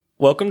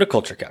Welcome to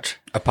Culture Couch.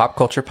 A pop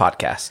culture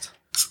podcast.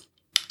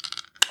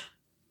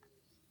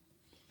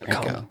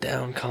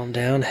 Calm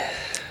down.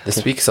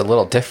 This week's a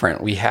little different.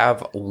 We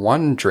have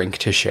one drink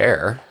to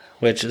share.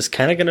 Which is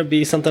kind of going to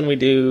be something we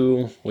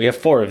do. We have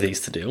 4 of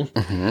these to do.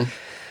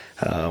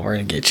 Mm-hmm. We're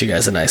going to get you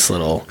guys a nice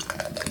little...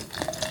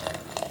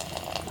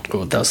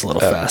 Oh, that was a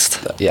little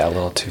fast. Yeah, a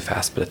little too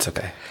fast, but it's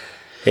okay.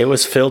 It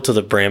was filled to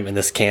the brim, and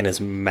this can is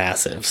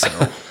massive, so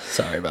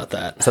sorry about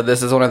that. So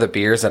this is one of the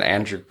beers that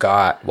Andrew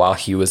got while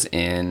he was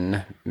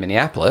in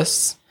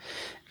Minneapolis.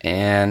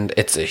 And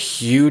it's a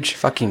huge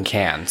fucking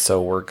can,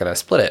 so we're going to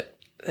split it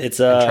It's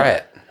and try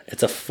it.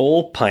 It's a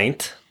full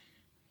pint.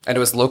 And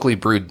it was locally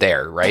brewed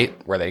there, right?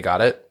 Where they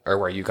got it? Or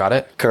where you got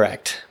it?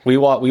 Correct. We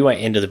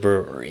went into the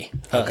brewery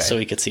Okay. so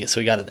we could see it.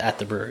 So we got it at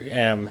the brewery.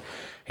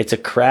 It's a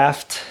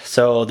craft.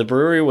 So the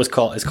brewery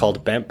is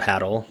called Bent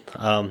Paddle.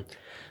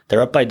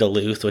 They're up by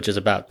Duluth, which is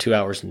about 2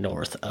 hours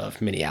north of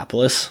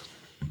Minneapolis.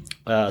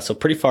 So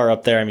pretty far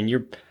up there. I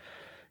mean,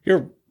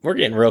 we're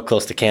getting real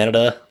close to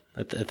Canada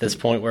at this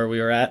point where we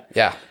were at.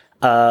 Yeah.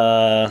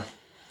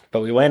 But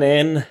we went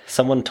in.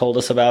 Someone told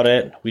us about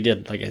it. We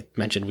did, like I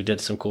mentioned, we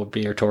did some cool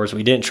beer tours.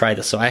 We didn't try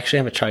this, so I actually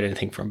haven't tried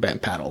anything from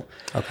Bent Paddle.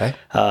 Okay.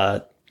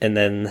 And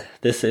then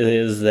this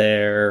is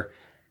their,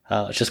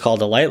 it's just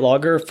called a light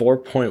lager,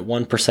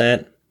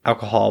 4.1%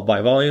 alcohol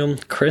by volume,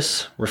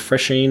 crisp,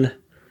 refreshing,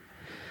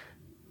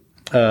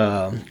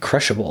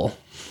 crushable.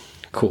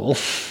 Cool.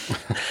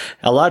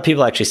 A lot of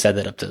people actually said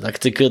that up to, like,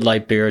 it's a good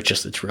light beer.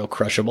 It's real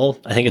crushable.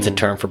 I think it's a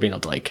term for being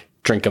able to, like,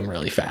 drink them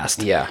really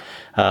fast. Yeah.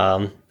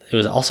 It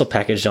was also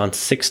packaged on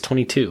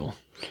 622.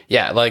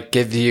 Yeah, like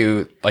give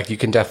you, like you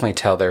can definitely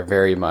tell they're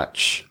very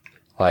much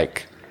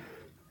like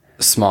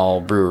small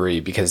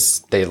brewery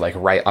because they like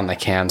write on the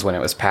cans when it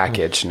was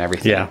packaged and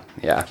everything. Yeah.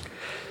 Yeah.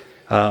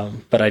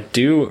 But I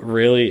do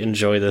really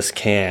enjoy this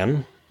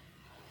can.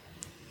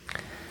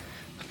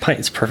 Pint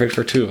is perfect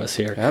for 2 of us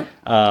here. Yep.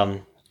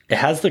 It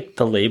has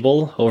the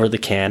label over the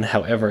can.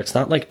 However, it's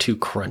not like too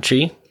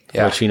crunchy,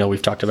 Yeah. which,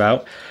 we've talked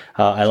about.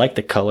 I like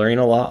the coloring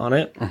a lot on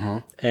it. Mm-hmm.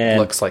 And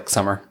Looks like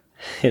summer.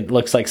 it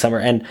looks like summer.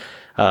 And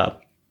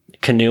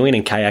canoeing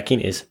and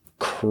kayaking is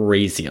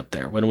crazy up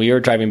there. When we were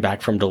driving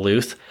back from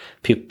Duluth,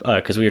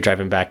 because we were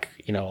driving back,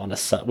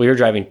 we were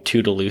driving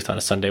to Duluth on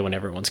a Sunday when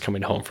everyone's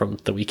coming home from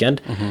the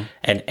weekend,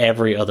 and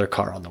every other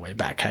car on the way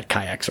back had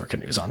kayaks or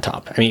canoes on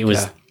top. I mean, it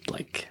was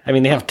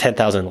they have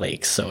 10,000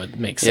 lakes, so it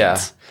makes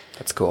sense. Yeah,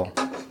 that's cool.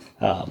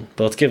 But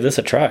let's give this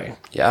a try.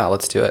 Yeah,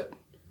 let's do it.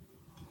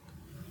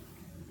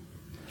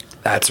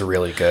 That's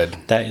really good.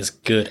 That is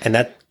good. And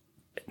that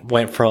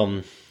went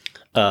from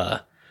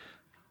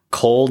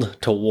cold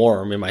to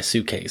warm in my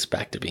suitcase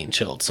back to being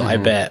chilled. So I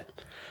bet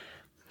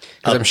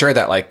 'Cause I'm sure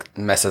that like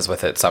messes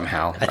with it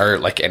somehow, or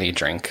like any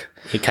drink.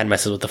 it kind of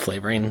messes with the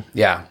flavoring.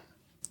 Yeah,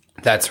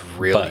 that's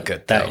really But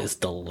good. that though. is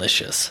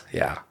delicious.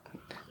 Yeah,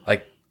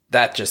 like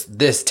that.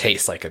 This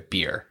tastes like a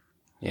beer.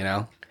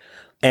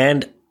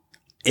 And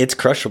it's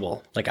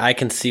crushable. Like, I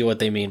can see what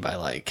they mean by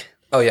like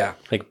Oh yeah.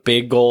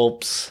 big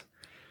gulps.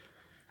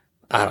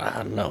 I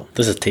don't know.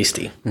 This is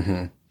tasty.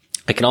 Mm-hmm.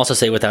 I can also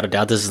say without a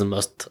doubt, this is the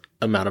most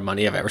amount of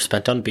money I've ever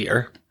spent on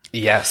beer.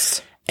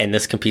 Yes. And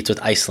this competes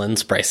with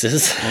Iceland's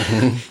prices.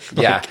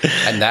 Yeah,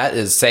 and that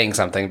is saying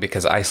something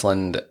because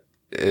Iceland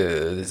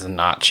is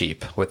not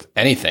cheap with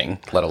anything,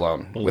 let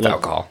alone with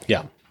alcohol.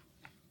 Yeah.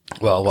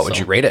 Well, what would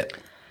you rate it?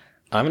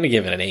 I'm going to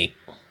give it an 8.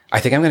 I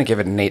think I'm going to give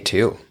it an 8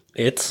 too.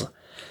 It's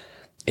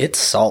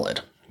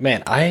solid.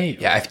 Man,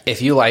 Yeah,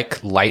 if you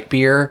like light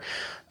beer,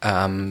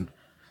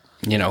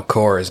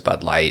 Coors,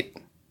 Bud Light,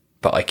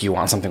 but like you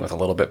want something with a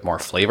little bit more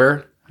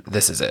flavor,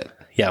 this is it.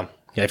 Yeah,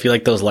 if you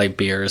like those light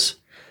beers,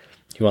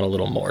 you want a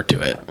little more to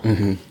it.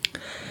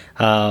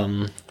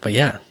 Mm-hmm. But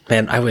yeah,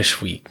 man, I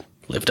wish we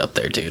lived up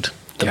there, dude.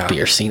 The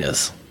beer scene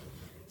is,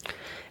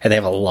 and they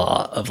have a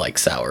lot of like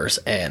sours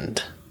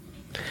and,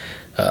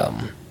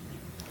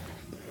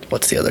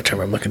 what's the other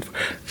term I'm looking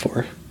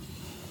for?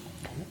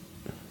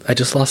 I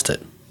just lost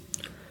it.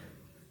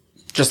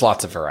 Just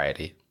lots of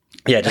variety.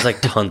 Yeah, just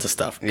like tons of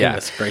stuff. Yeah.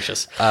 Goodness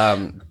gracious.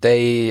 I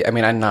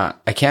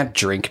can't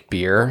drink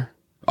beer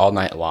all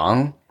night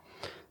long.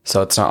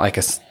 So it's not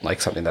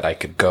like something that I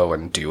could go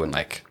and do and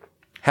like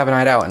have a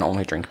night out and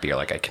only drink beer.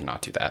 Like I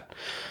cannot do that.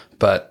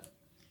 But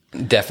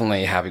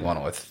definitely having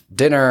one with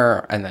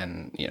dinner and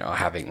then,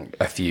 having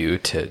a few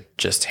to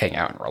just hang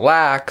out and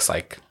relax.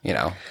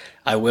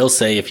 I will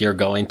say if you're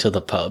going to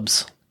the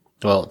pubs,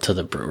 to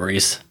the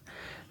breweries,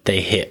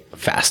 they hit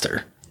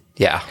faster.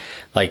 Yeah.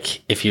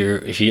 Like if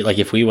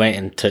we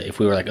went if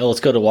we were like, oh, let's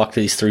go to walk to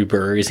these 3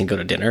 breweries and go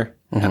to dinner.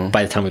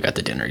 By the time we got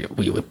to dinner,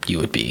 you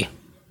would be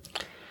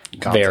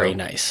very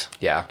nice.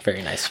 Yeah.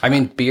 Very nice. I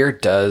mean, beer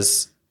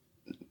does,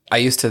 I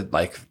used to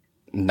like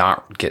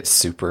not get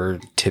super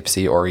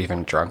tipsy or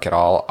even drunk at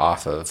all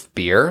off of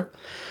beer.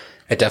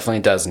 It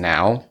definitely does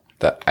now.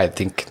 That I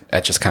think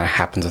that just kind of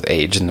happens with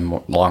age, and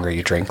the longer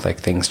you drink, like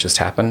things just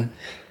happen.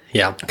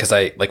 Yeah. Because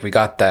we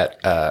got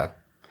that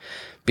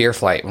beer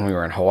flight when we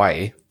were in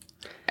Hawaii,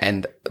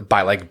 and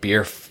by like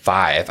beer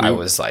 5, I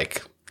was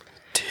like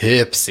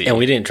tipsy. And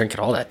we didn't drink it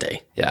all that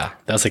day. Yeah.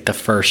 That was like the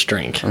first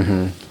drink.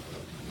 Mm-hmm.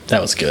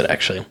 That was good,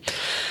 actually.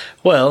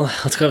 Well,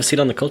 let's go have a seat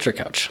on the culture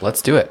couch.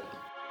 Let's do it.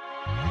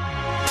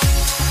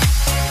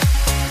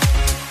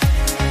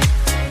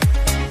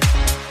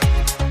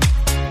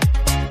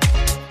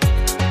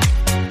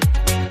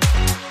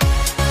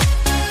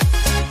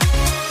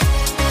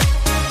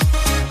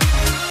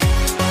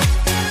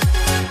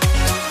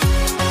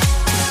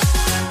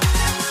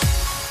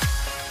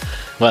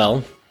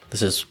 Well,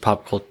 this is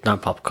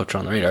not pop culture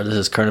on the radar. This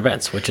is current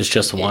events, which is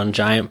just one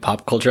giant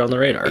pop culture on the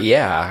radar.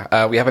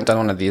 Yeah. We haven't done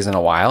one of these in a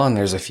while, and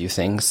there's a few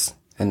things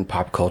in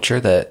pop culture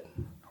that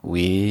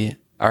we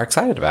are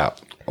excited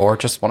about or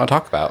just want to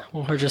talk about.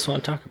 Or just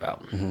want to talk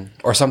about. Mm-hmm.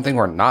 Or something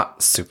we're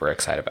not super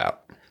excited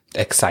about.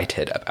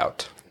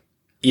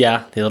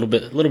 Yeah, a little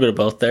bit of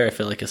both there, I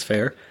feel like is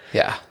fair.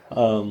 Yeah.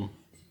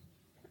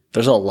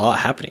 There's a lot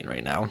happening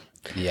right now.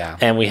 Yeah.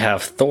 And we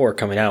have Thor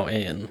coming out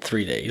in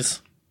 3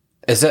 days.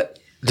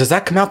 Does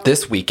that come out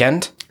this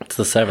weekend? It's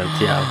the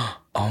 7th, yeah.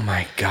 Oh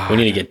my God. We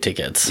need to get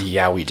tickets.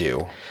 Yeah, we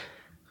do.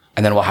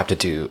 And then we'll have to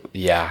do,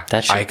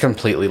 I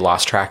completely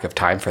lost track of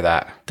time for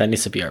that. That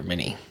needs to be our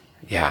mini.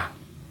 Yeah.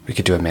 We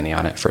could do a mini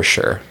on it for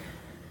sure.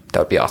 That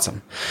would be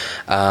awesome.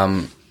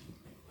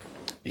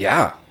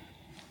 Yeah.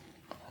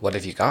 What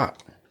have you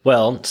got?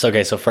 Well, so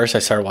first I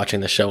started watching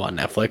the show on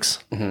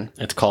Netflix.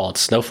 Mm-hmm. It's called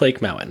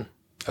Snowflake Mountain.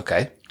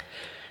 Okay.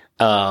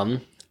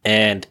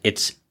 And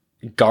it's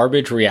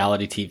garbage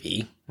reality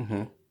TV.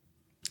 Mm-hmm.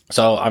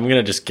 So I'm going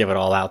to just give it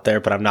all out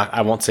there, but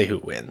I won't say who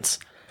wins.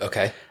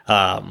 Okay.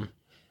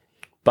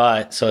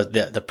 But so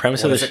the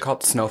premise What is it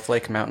called?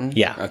 Snowflake Mountain?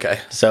 Yeah. Okay.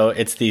 So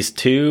it's these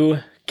two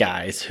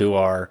guys who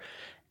are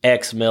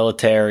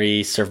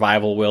ex-military,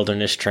 survival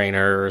wilderness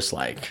trainers,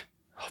 like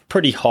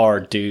pretty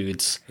hard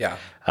dudes. Yeah.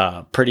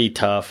 Pretty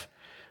tough.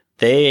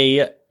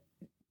 They're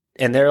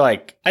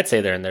like, I'd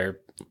say they're in their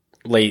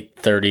late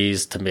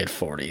 30s to mid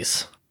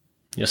 40s.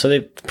 You know, so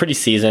they're pretty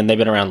seasoned. They've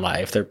been around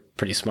life. They're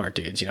pretty smart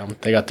dudes. You know,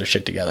 they got their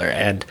shit together,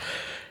 and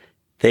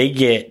they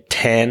get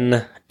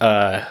 10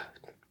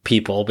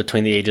 people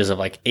between the ages of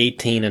like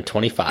 18 and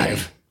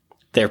 25.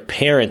 Their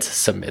parents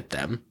submit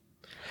them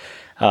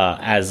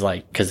as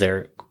like, because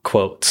they're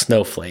quote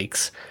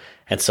snowflakes,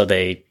 and so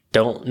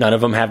none of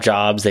them have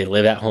jobs. They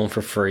live at home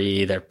for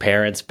free. Their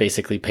parents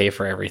basically pay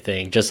for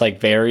everything. Just like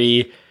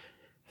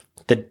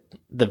the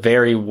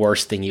very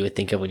worst thing you would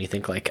think of when you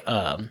think like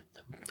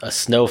a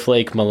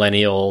snowflake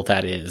millennial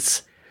that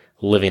is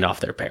living off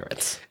their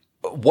parents.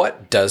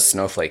 What does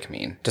snowflake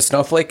mean? Is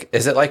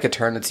it like a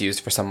term that's used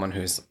for someone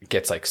who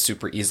gets like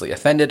super easily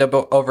offended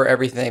over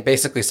everything?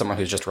 Basically someone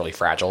who's just really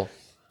fragile?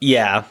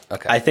 Yeah.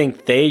 Okay. I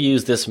think they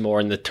use this more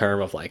in the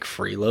term of like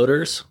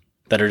freeloaders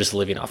that are just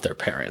living off their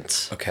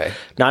parents. Okay.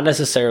 Not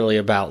necessarily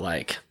about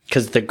like,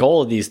 because the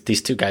goal of these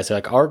two guys are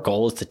like, our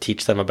goal is to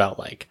teach them about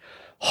like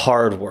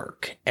hard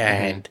work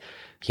and,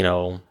 you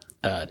know,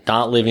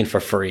 not living for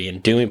free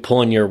and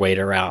pulling your weight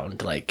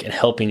around, like, and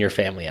helping your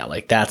family out.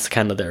 Like, that's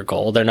kind of their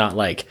goal. They're not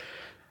like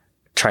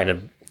trying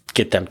to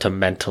get them to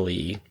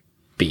mentally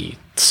be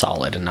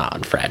solid and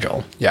not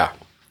fragile. Yeah.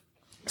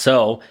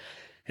 So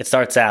it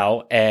starts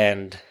out,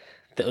 and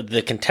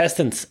the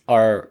contestants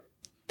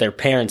their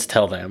parents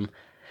tell them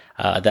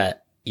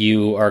that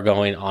you are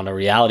going on a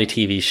reality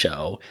TV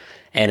show,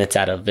 and it's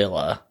at a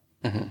villa,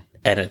 and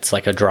it's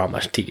like a drama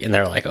TV. And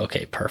they're like,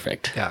 okay,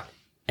 perfect. Yeah.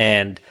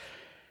 And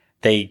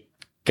they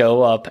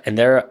go up, and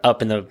they're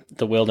up in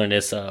the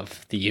wilderness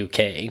of the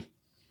UK.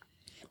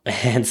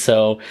 And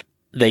so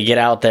they get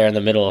out there in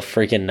the middle of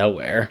freaking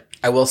nowhere.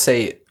 I will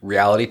say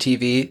reality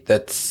TV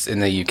that's in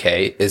the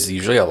UK is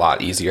usually a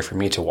lot easier for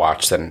me to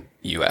watch than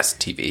US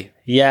TV.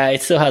 Yeah,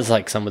 it still has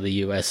like some of the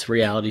US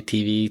reality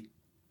TV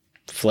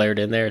flared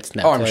in there. It's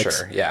Netflix. Oh, I'm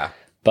sure. Yeah.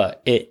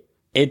 But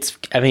it's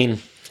I mean,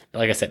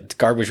 like I said, it's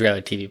garbage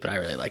reality TV, but I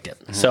really liked it.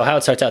 Mm-hmm. So how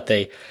it starts out,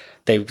 they're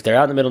out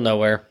in the middle of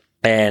nowhere.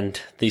 And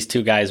these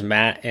two guys,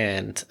 Matt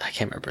and I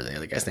can't remember the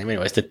other guy's name.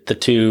 Anyways, the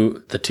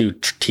two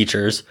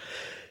teachers,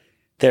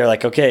 they're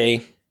like,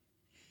 okay,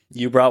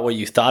 you brought what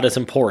you thought is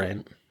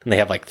important. And they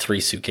have like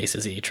 3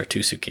 suitcases each or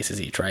 2 suitcases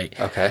each, right?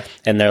 Okay.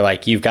 And they're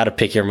like, you've got to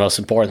pick your most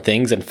important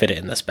things and fit it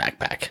in this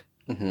backpack.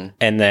 Mm-hmm.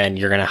 And then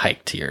you're going to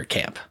hike to your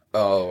camp.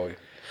 Oh,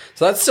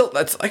 so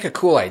that's like a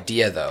cool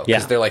idea though.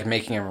 Because Yeah. they're like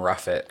making him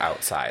rough it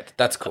outside.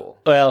 That's cool.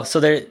 Well,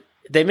 so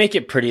they make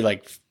it pretty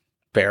like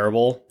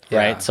bearable. Yeah.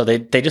 Right. So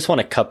they just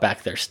want to cut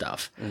back their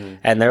stuff. Mm-hmm.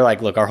 And they're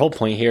like, look, our whole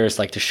point here is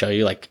like to show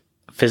you like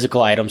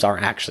physical items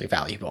aren't actually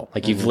valuable.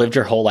 Like you've lived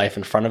your whole life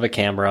in front of a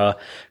camera,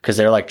 because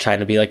they're like trying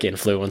to be like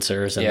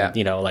influencers and,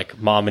 you know, like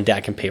mom and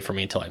dad can pay for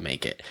me until I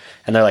make it.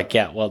 And they're like,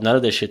 yeah, well, none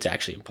of this shit's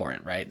actually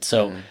important. Right.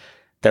 So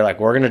they're like,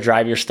 we're going to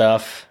drive your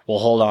stuff. We'll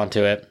hold on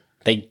to it.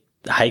 They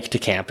hike to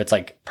camp. It's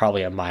like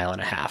probably 1.5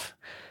 miles.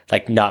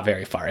 Like not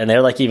very far. And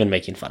they're like even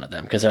making fun of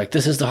them because they're like,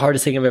 this is the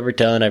hardest thing I've ever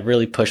done. I've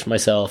really pushed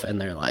myself. And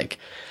they're like,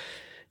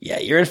 yeah,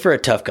 you're in for a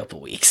tough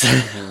couple weeks.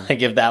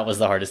 Like if that was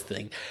the hardest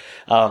thing.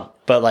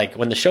 But like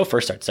when the show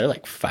first starts, they're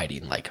like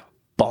fighting like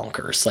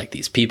bonkers. Like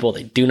these people,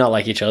 they do not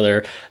like each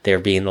other. They're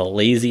being the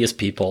laziest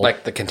people.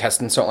 Like the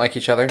contestants don't like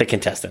each other? The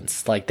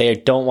contestants. Like they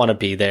don't want to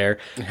be there.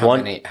 How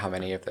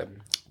many of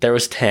them? There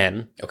was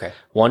 10. Okay.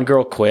 One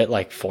girl quit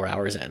like 4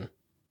 hours in.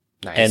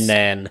 Nice. And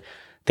then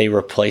they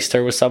replaced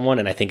her with someone,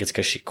 and I think it's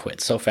because she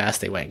quit so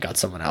fast they went and got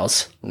someone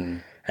else.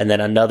 And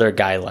then another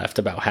guy left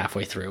about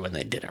halfway through and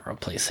they didn't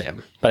replace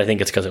him. But I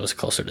think it's because it was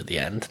closer to the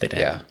end. They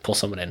didn't pull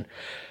someone in.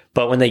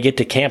 But when they get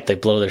to camp, they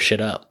blow their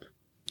shit up.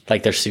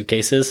 Like their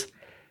suitcases,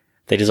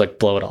 they just like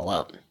blow it all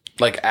up.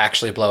 Like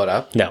actually blow it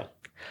up? No.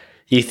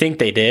 You think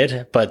they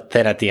did, but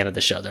then at the end of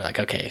the show, they're like,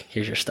 okay,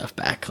 here's your stuff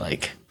back.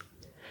 Like,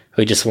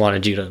 we just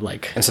wanted you to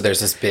like... And so there's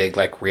this big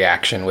like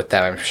reaction with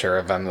them, I'm sure,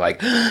 of them like,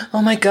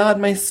 oh my God,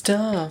 my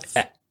stuff.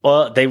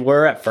 Well, they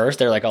were at first,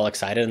 they're like all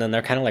excited, and then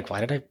they're kind of like,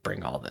 why did I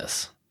bring all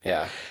this?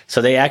 Yeah.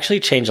 So they actually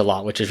changed a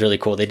lot, which is really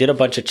cool. They did a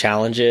bunch of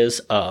challenges.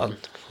 One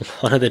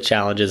of the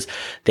challenges,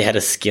 they had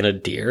to skin a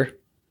deer.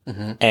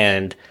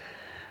 And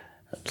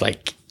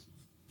like,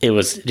 it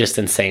was just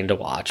insane to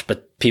watch.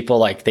 But people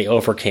like, they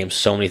overcame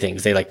so many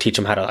things. They like teach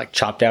them how to like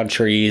chop down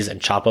trees and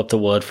chop up the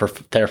wood for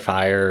their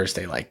fires.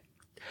 They like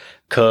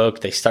cook,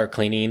 they start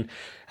cleaning.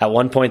 At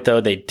one point though,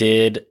 they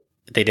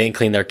didn't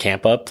clean their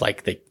camp up.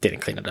 Like they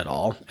didn't clean it at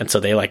all. And so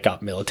they like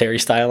got military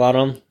style on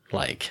them,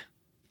 like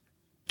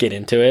get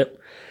into it.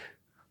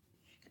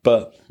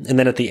 And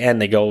then at the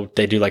end, they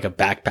do like a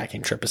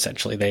backpacking trip,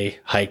 essentially. They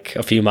hike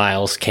a few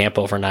miles, camp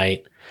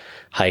overnight,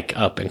 hike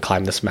up and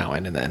climb this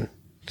mountain, and then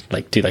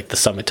like do like the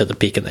summit to the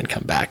peak and then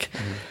come back.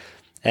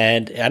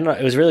 And I don't know,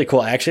 it was really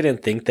cool. I actually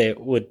didn't think they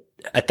would,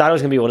 I thought it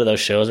was going to be one of those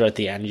shows where at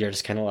the end, you're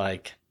just kind of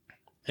like,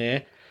 eh.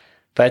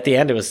 But at the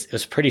end, it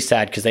was pretty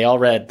sad because they all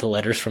read the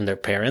letters from their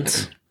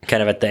parents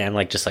kind of at the end,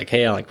 like just like,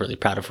 hey, I'm like really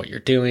proud of what you're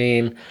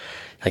doing.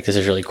 Like, this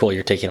is really cool.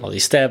 You're taking all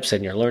these steps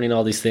and you're learning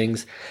all these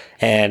things.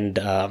 And,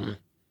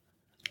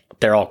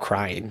 they're all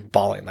crying,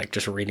 bawling, like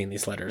just reading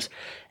these letters.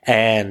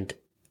 And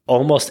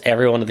almost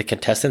every one of the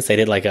contestants, they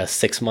did like a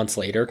 6 months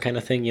later kind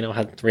of thing, you know,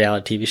 had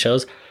reality TV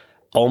shows.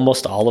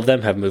 Almost all of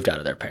them have moved out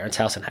of their parents'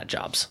 house and had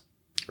jobs.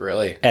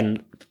 Really?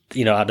 And,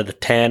 you know, out of the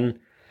 10,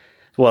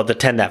 well,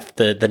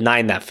 the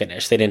 9 that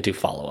finished, they didn't do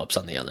follow-ups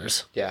on the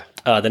others. Yeah.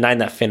 The 9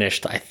 that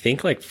finished, I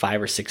think like 5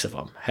 or 6 of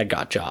them had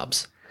got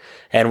jobs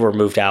and were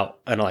moved out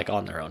and like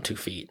on their own 2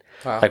 feet.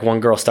 Wow. Like one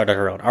girl started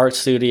her own art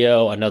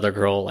studio. Another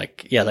girl,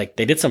 like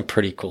they did some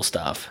pretty cool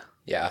stuff.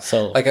 Yeah.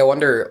 So like, I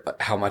wonder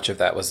how much of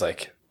that was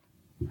like,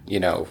 you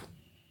know,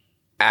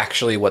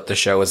 actually what the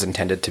show was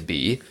intended to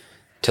be,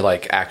 to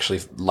like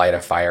actually light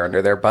a fire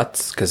under their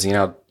butts. Cause you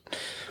know,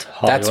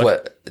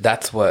 Hollywood.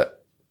 that's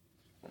what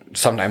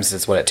sometimes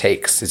it's what it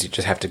takes, is you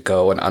just have to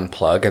go and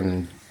unplug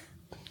and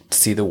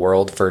see the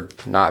world for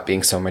not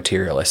being so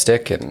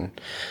materialistic and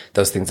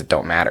those things that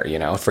don't matter, you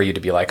know, for you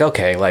to be like,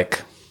 okay,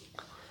 like,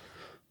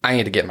 I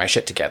need to get my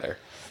shit together.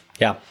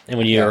 Yeah. And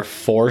when you're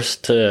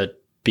forced to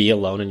be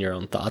alone in your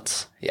own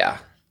thoughts, yeah,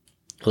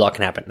 a lot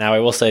can happen. Now, I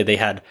will say they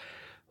had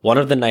one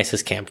of the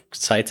nicest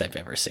campsites I've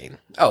ever seen.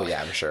 Oh,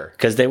 yeah, I'm sure.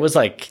 Because there was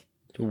like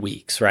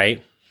weeks,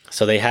 right?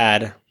 So they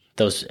had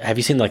those. Have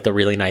you seen like the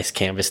really nice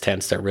canvas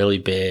tents? They're really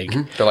big.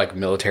 They're like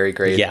military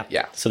grade. Yeah.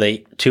 Yeah. So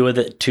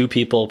two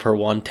people per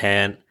one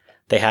tent.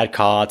 They had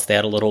cots. They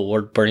had a little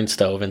wood burning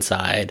stove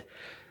inside.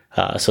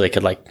 So they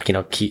could like, you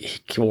know,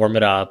 keep warm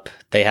it up.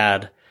 They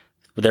had,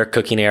 their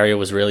cooking area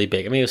was really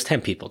big. I mean, it was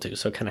 10 people too,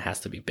 so it kind of has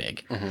to be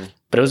big.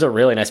 But it was a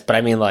really nice, but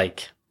I mean,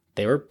 like,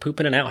 they were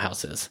pooping in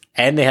outhouses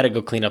and they had to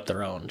go clean up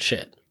their own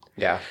shit.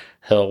 Yeah.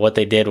 So what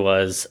they did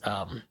was,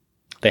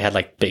 they had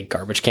like big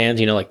garbage cans,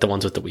 you know, like the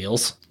ones with the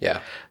wheels.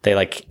 Yeah. They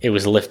like, it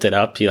was lifted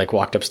up. You like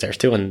walked upstairs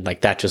too, and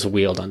like that just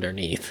wheeled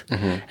underneath.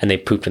 And they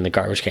pooped in the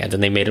garbage cans,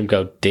 and they made them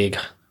go dig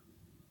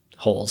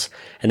holes.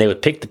 And they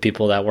would pick the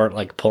people that weren't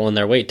like pulling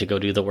their weight to go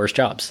do the worst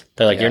jobs.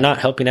 They're like, you're not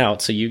helping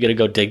out, so you get to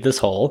go dig this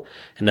hole.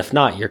 And if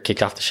not, you're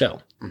kicked off the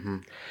show.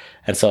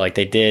 And so like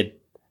they did,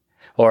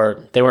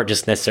 or they weren't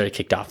just necessarily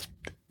kicked off.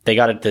 They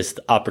got this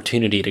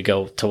opportunity to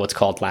go to what's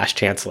called Last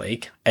Chance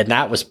Lake. And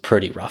that was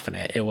pretty rough in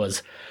it. It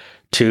was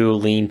 2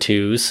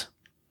 lean-tos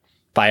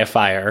by a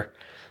fire.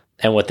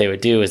 And what they would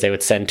do is they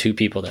would send 2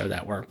 people there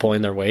that weren't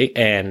pulling their weight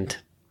and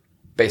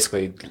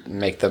basically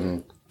make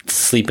them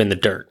sleep in the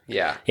dirt.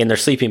 Yeah. In their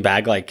sleeping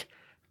bag, like,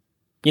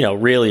 you know,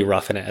 really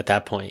roughing it at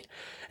that point.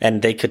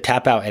 And they could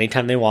tap out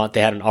anytime they want.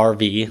 They had an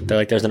RV. They're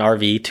like, there's an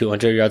RV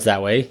 200 yards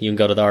that way. You can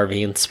go to the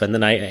RV and spend the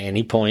night at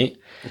any point.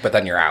 But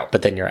then you're out.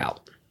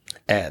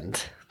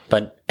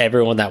 But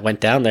everyone that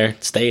went down there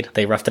stayed.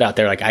 They roughed it out.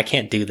 They're like, I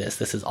can't do this.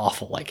 This is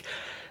awful. Like,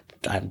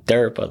 I'm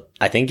dirt. But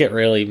I think it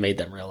really made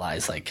them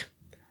realize, like,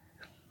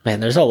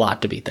 man, there's a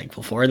lot to be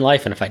thankful for in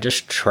life. And if I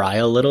just try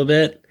a little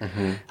bit,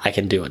 I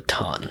can do a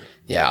ton.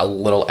 Yeah, a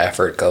little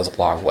effort goes a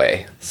long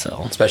way.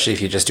 So, especially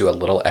if you just do a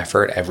little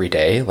effort every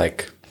day,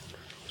 like,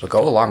 it'll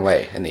go a long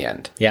way in the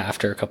end. Yeah,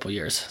 after a couple of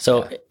years.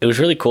 So it was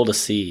really cool to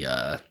see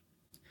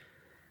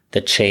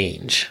the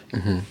change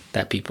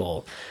that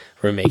people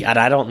were making. And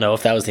I don't know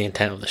if that was the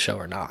intent of the show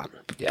or not.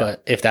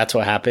 But if that's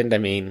what happened, I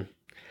mean,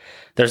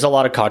 there's a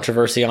lot of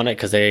controversy on it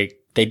because they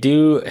they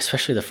do,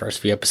 especially the first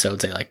few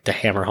episodes, they like to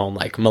hammer home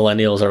like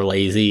millennials are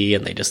lazy,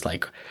 and they just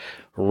like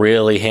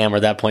really hammer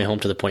that point home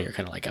to the point you're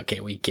kind of like, okay,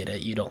 we get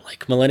it. You don't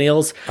like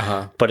millennials,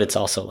 but it's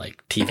also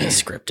like TV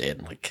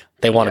scripted. Like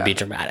they want to be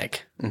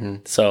dramatic.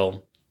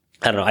 So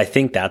I don't know. I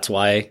think that's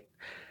why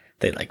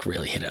they like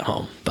really hit it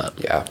home,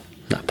 but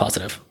not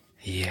positive.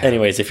 Yeah.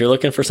 Anyways, if you're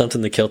looking for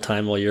something to kill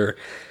time while you're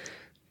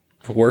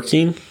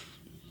working,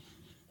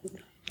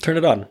 turn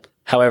it on.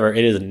 However,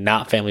 it is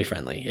not family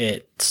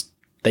friendly.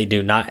 They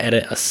do not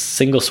edit a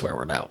single swear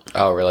word out.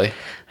 Oh, really?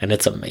 And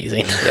it's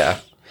amazing.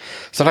 Yeah.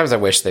 Sometimes I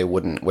wish they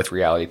wouldn't with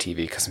reality TV,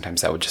 because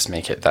sometimes that would just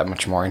make it that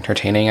much more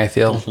entertaining, I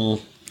feel.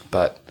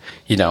 But,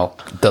 you know,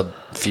 the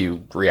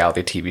few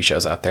reality TV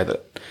shows out there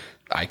that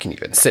I can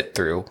even sit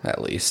through,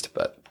 at least.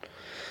 But,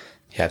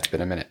 yeah, it's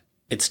been a minute.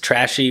 It's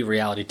trashy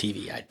reality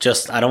TV.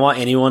 I don't want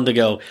anyone to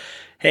go,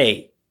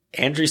 hey,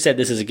 Andrew said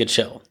this is a good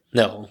show.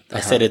 No,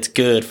 I said it's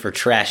good for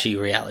trashy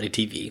reality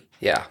TV.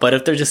 Yeah. But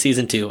if there's a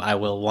season 2, I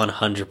will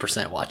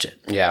 100% watch it.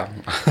 Yeah.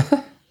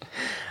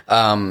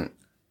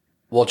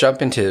 We'll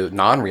jump into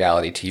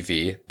non-reality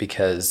TV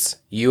because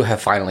you have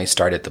finally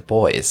started The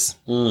Boys.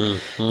 And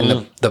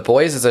The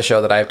Boys is a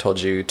show that I've told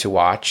you to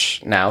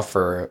watch now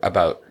for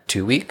about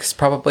 2 weeks,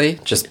 probably,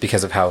 just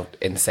because of how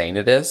insane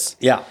it is.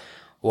 Yeah.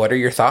 What are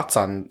your thoughts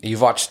on... You've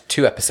watched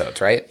 2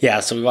 episodes, right? Yeah,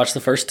 so we watched the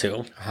first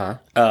 2.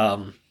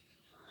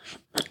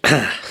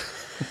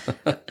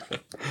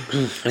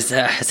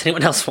 Has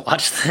anyone else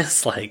watched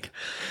this? Like...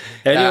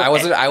 I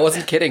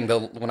wasn't kidding.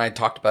 When I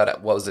talked about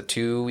it, what was it,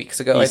 2 weeks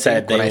ago? You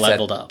said they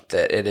leveled up.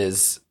 That it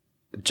is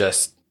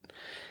just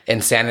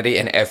insanity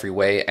in every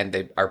way, and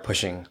they are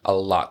pushing a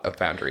lot of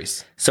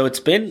boundaries. So it's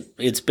been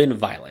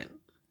violent.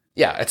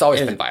 Yeah, it's always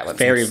been violent.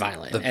 Very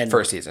violent. The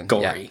first season.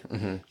 Gory.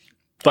 Yeah.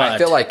 But I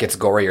feel like it's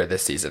gorier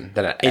this season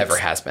than it ever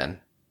has been.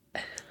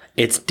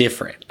 It's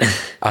different.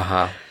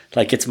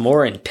 Like it's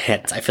more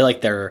intense. I feel like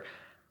the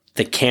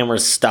camera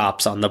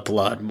stops on the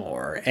blood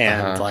more,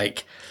 and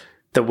like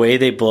the way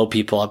they blow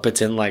people up,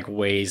 it's in like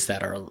ways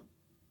that are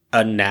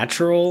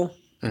unnatural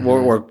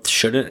or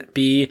shouldn't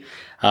be.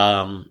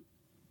 The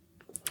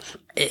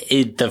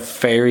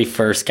very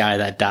first guy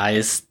that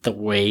dies, the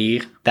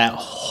way that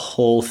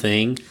whole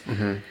thing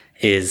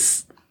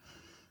is,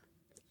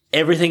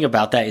 everything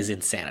about that is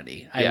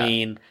insanity. I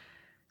mean,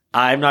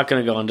 I'm not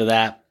going to go into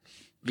that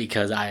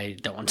because I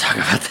don't want to talk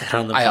about that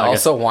on the podcast. I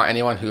also want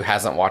anyone who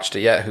hasn't watched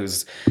it yet,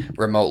 who's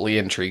remotely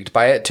intrigued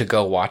by it, to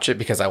go watch it,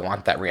 because I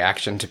want that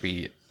reaction to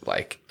be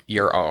like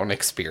your own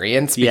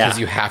experience, because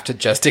you have to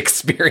just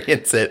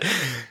experience it,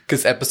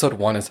 because episode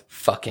 1 is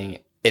fucking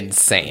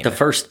insane. The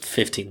first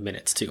 15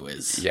 minutes too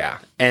is. Yeah.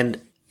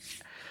 And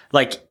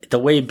like the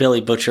way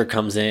Billy Butcher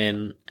comes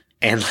in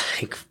and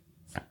like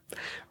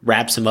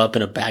wraps him up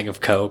in a bag of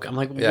Coke. I'm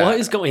like, what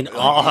is going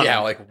on? Yeah,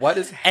 like what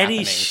is happening? And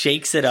he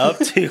shakes it up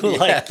too.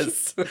 Like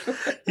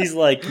he's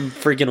like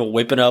freaking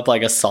whipping up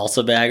like a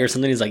salsa bag or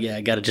something. He's like, yeah,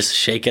 I gotta just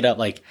shake it up.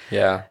 Like,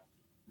 yeah,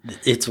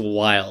 it's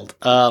wild.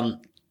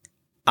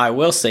 I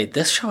will say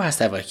this show has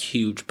to have a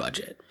huge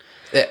budget.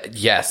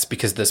 Yes,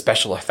 because the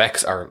special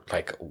effects are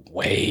like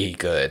way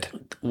good.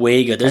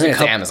 Way good. There's it's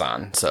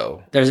Amazon,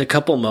 so there's a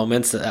couple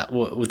moments that,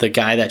 with the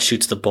guy that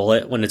shoots the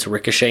bullet when it's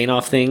ricocheting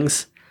off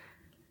things.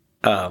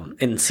 In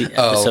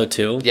episode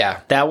 2,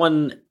 yeah, that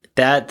one,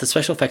 the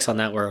special effects on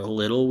that were a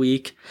little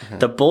weak.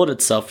 The bullet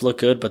itself looked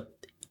good, but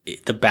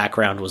the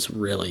background was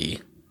really.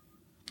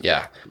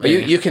 Yeah, but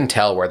you can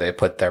tell where they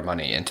put their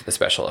money into the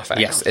special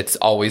effects. Yeah. It's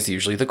always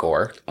usually the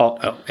gore.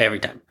 Oh, every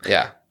time.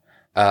 Yeah,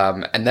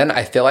 and then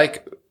I feel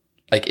like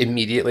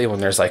immediately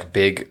when there's like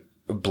big,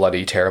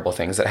 bloody, terrible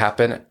things that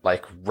happen,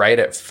 like right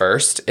at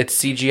first it's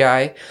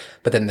CGI,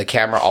 but then the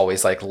camera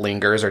always like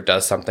lingers or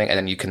does something, and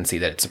then you can see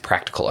that it's a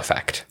practical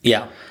effect.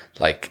 Yeah,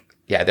 like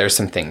there's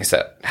some things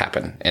that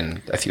happen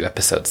in a few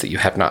episodes that you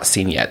have not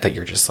seen yet that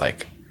you're just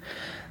like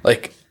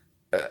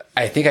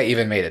I think I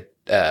even made it.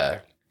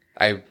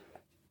 I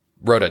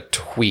wrote a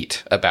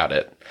tweet about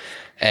it,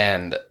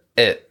 and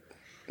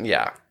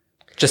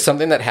just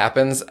something that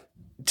happens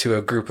to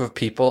a group of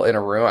people in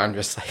a room. I'm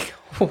just like,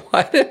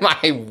 what am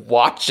I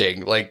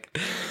watching? Like,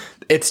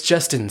 it's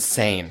just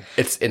insane.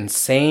 It's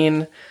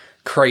insane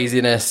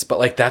craziness, but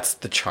like that's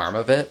the charm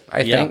of it,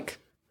 I think.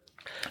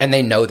 And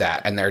they know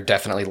that, and they're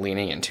definitely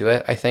leaning into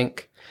it, I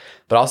think.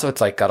 But also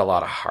it's like got a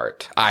lot of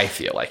heart. I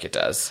feel like it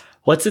does.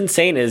 What's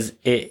insane is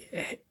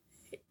it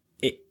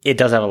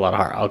does have a lot of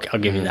heart. I'll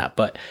give you that.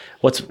 But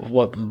what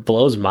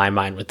blows my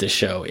mind with this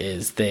show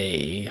is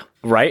they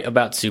write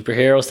about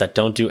superheroes that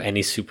don't do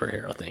any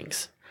superhero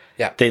things.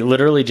 Yeah. They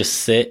literally just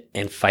sit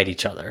and fight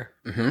each other.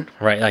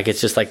 Right? Like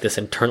it's just like this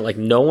internal, like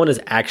no one is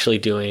actually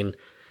doing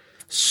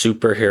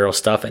superhero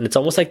stuff, and it's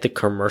almost like the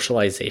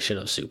commercialization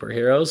of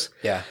superheroes.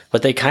 Yeah.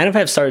 But they kind of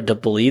have started to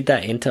bleed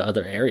that into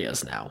other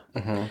areas now.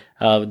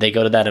 They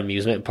go to that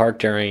amusement park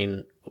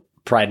during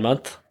Pride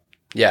Month.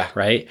 Yeah.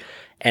 Right?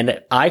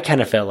 And I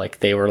kind of felt like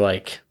they were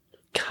like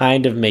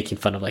kind of making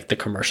fun of like the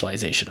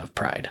commercialization of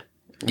Pride.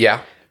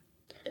 Yeah.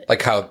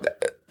 Like how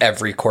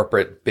every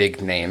corporate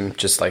big name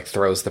just like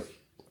throws the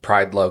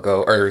Pride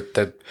logo or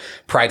the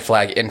Pride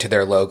flag into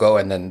their logo,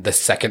 and then the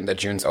second that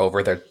June's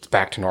over, they're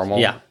back to normal.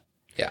 Yeah.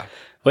 Yeah.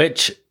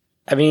 Which,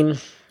 I mean,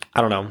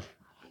 I don't know.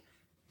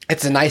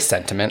 It's a nice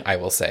sentiment, I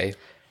will say.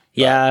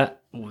 Yeah.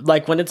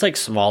 Like when it's like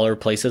smaller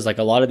places, like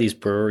a lot of these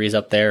breweries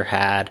up there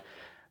had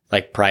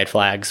like pride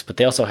flags, but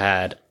they also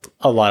had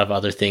a lot of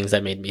other things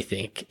that made me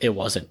think it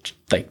wasn't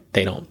like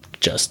they don't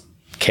just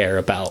care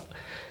about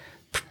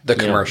The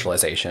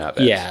commercialization of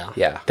it. Yeah.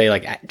 Yeah. They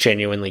like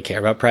genuinely care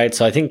about pride.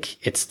 So I think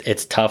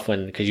it's tough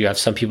because you have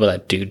some people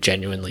that do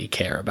genuinely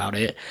care about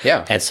it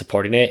Yeah. and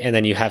supporting it. And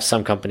then you have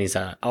some companies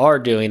that are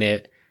doing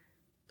it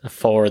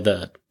for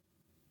the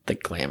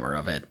glamour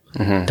of it,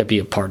 to be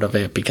a part of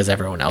it because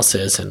everyone else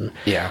is. And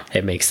Yeah.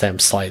 it makes them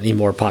slightly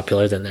more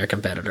popular than their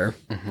competitor.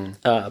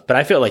 But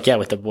I feel like, yeah,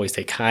 with the boys,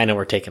 they kind of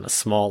were taking a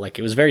small, like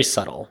it was very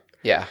subtle.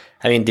 Yeah.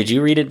 I mean, did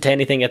you read into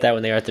anything at that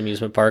when they were at the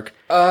amusement park?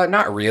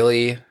 Not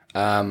really.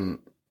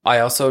 I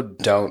also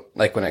don't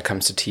like when it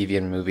comes to TV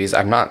and movies,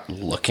 I'm not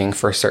looking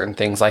for certain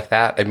things like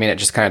that. I mean, it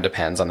just kind of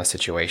depends on the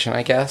situation,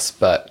 I guess.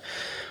 But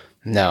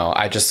no,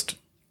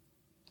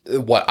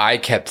 what I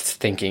kept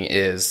thinking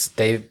is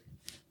they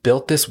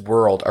built this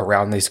world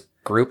around this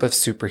group of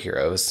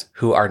superheroes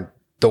who are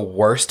the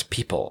worst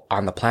people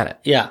on the planet.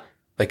 Yeah.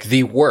 Like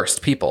the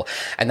worst people.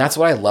 And that's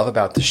what I love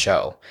about the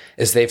show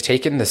is they've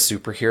taken the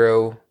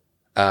superhero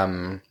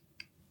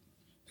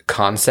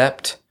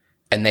concept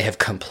and they have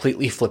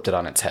completely flipped it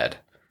on its head.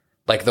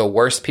 Like the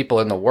worst people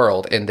in the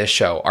world in this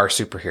show are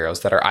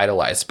superheroes that are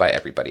idolized by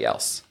everybody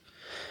else.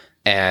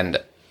 And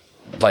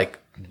like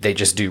they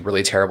just do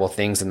really terrible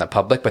things in the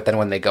public, but then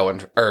when they go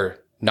in, or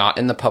not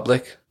in the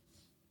public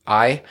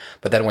eye,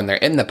 but then when they're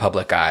in the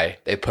public eye,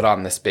 they put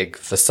on this big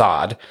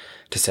facade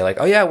to say like,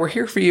 oh yeah, we're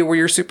here for you. We're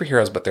your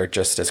superheroes, but they're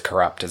just as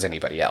corrupt as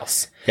anybody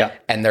else. Yeah.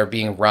 And they're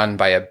being run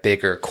by a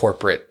bigger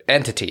corporate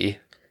entity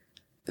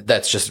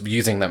that's just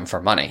using them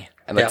for money.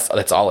 And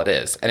that's all it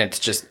is. And it's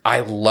just,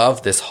 I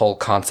love this whole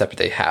concept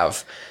they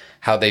have,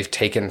 how they've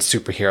taken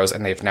superheroes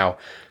and they've now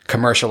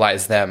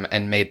commercialized them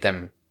and made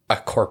them a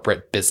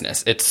corporate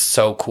business. It's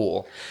so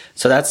cool.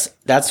 So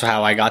that's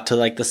how I got to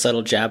like the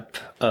subtle jab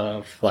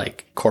of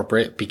like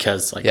corporate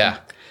because like, Yeah.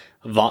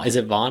 Is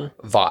it Vaughn?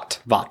 Vought.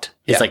 It's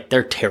Yeah. like,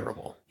 they're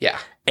terrible. Yeah.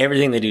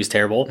 Everything they do is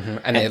terrible.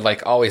 And they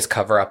like always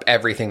cover up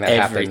everything that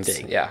happens.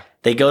 Everything. Yeah.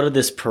 They go to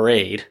this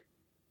parade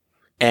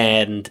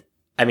and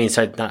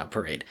sorry, not a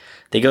parade.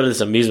 They go to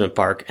this amusement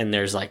park and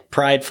there's like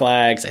pride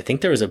flags. I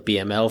think there was a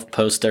BML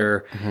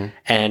poster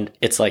and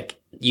it's like,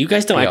 you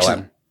guys don't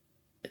actually,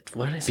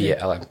 what did I say?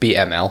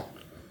 BML.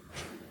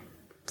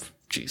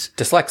 Jeez.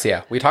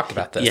 Dyslexia. We talked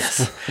about this.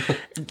 Yes.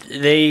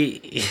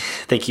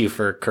 Thank you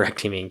for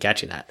correcting me and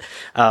catching that.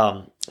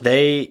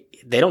 They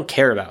don't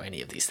care about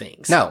any of these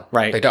things. No,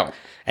 right? They don't.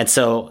 And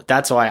so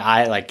that's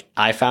why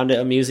I found it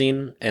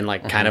amusing and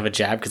like kind of a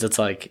jab because it's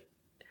like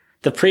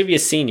the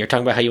previous scene, you're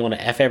talking about how you want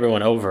to F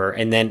everyone over.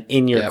 And then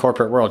in your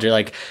corporate world, you're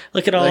like,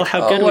 look at all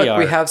how good we are.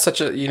 We have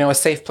such a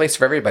safe place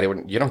for everybody.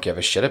 When you don't give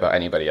a shit about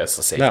anybody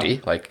else's safety.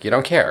 No. Like you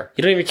don't care.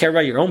 You don't even care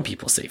about your own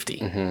people's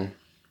safety.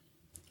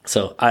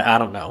 So I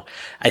don't know.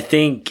 I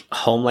think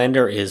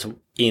Homelander is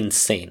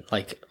insane,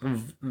 like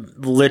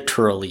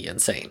literally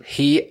insane.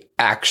 He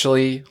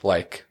actually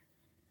like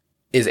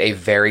is a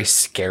very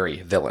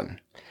scary villain.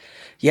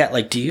 Yeah,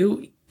 like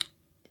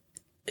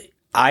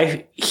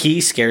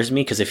he scares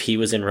me because if he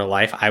was in real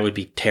life, I would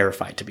be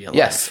terrified to be alive.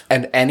 Yes,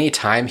 and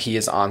anytime he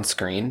is on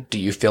screen, do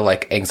you feel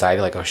like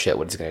anxiety? Like, oh shit,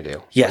 what is he gonna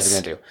do? Yes, what is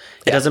he gonna do?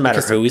 It doesn't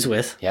matter who he's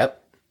with.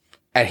 Yep,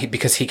 and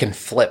because he can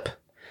flip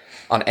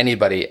on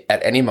anybody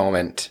at any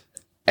moment,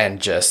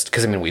 and just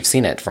because we've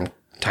seen it from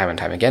time and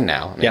time again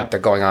now. They're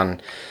going on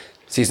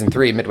season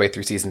 3, midway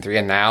through season 3,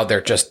 and now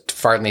they're just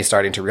finally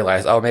starting to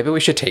realize, oh, maybe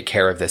we should take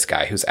care of this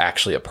guy who's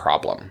actually a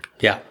problem.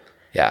 Yeah,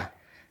 yeah,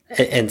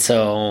 and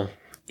so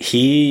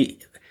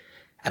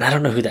and I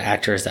don't know who the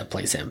actor is that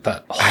plays him,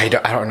 but I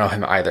don't know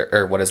him either,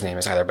 or what his name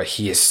is either, but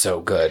he is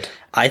so good.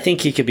 I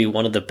think he could be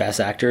one of the best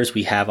actors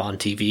we have on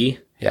TV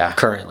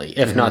currently,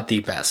 if not the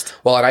best.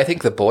 Well, and I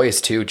think The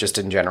Boys, too, just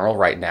in general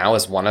right now,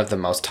 is one of the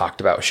most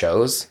talked about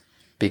shows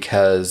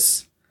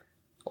because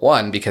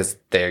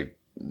they,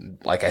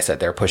 like I said,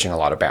 they're pushing a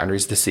lot of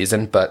boundaries this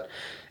season, but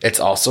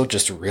it's also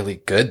just really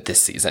good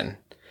this season.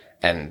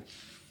 And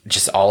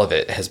just all of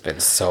it has been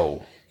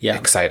so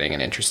exciting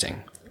and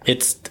interesting.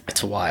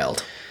 It's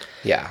wild.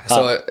 Yeah.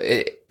 So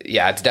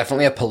it's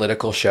definitely a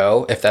political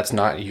show. If that's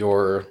not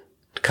your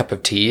cup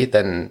of tea,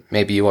 then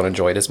maybe you won't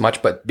enjoy it as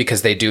much. But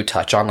because they do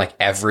touch on like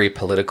every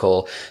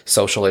political,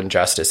 social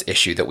injustice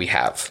issue that we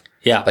have.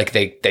 Yeah. Like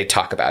they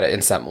talk about it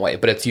in some way,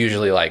 but it's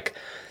usually like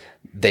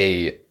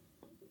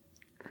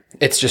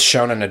it's just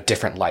shown in a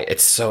different light.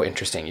 It's so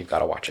interesting. You've got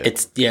to watch it.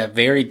 It's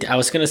I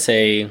was going to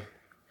say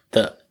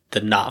the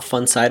not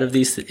fun side of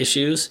these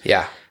issues.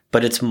 Yeah.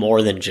 But it's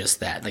more than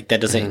just that. Like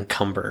that doesn't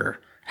encumber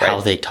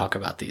how they talk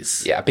about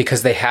these. Yeah,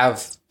 because they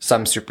have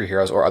some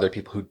superheroes or other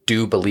people who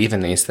do believe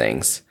in these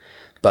things,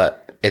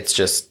 but it's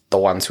just the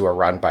ones who are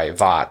run by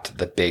Vought,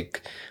 the big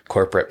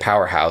corporate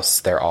powerhouse.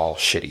 They're all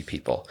shitty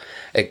people,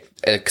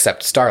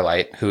 except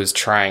Starlight, who's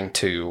trying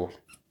to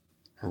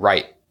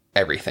write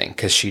everything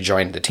because she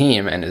joined the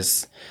team and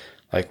is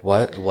like,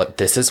 what,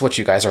 this is what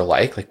you guys are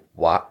like?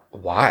 What,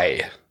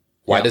 why?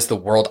 Why Yeah. does the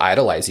world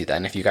idolize you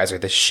then if you guys are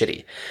this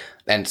shitty?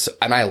 And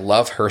I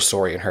love her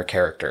story and her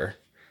character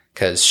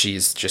because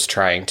she's just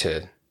trying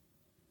to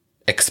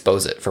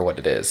expose it for what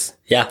it is.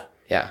 Yeah.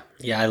 Yeah.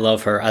 Yeah, I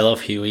love her. I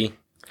love Huey.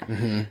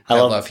 Mm-hmm. I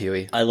love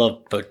Huey. I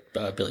love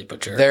Billy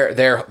Butcher.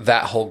 They're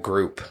that whole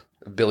group,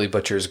 Billy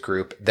Butcher's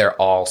group, they're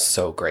all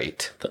so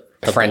great.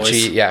 The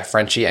Frenchie, boys. yeah,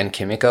 Frenchie and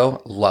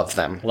Kimiko, love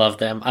them. Love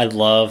them. I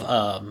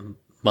love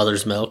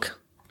Mother's Milk.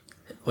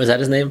 Was that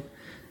his name?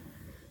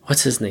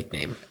 What's his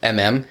nickname?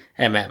 MM.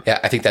 MM. Yeah,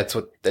 I think that's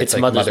what it's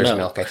like. Mother's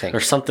Milk, I think, or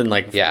something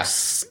like Yeah.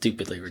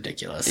 stupidly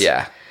ridiculous.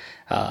 Yeah.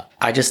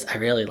 I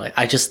really like.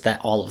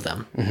 That all of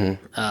them.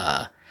 Mm-hmm.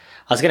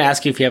 I was going to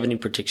ask you if you have any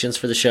predictions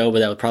for the show, but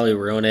that would probably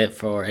ruin it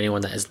for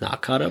anyone that is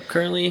not caught up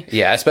currently.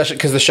 Yeah, especially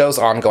because the show's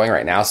ongoing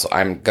right now, so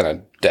I'm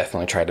gonna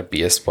definitely try to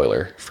be as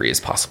spoiler free as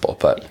possible.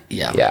 But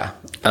Yeah.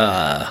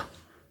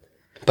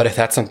 But if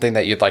that's something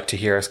that you'd like to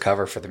hear us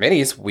cover for the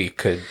minis, we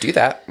could do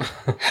that.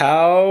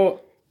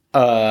 How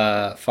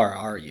far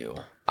are you?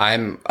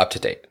 I'm up to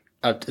date,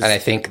 and I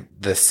think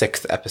the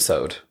 6th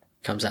episode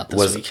comes out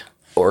this week.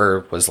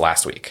 was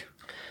last week.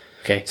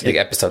 Okay. So I think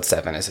episode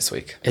 7 is this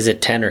week. Is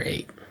it 10 or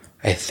 8?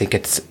 I think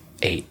it's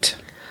 8.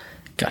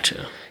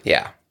 Gotcha.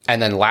 Yeah.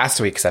 And then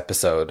last week's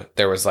episode,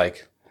 there was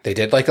they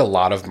did a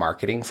lot of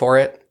marketing for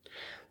it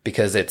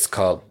because it's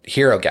called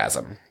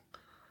Herogasm.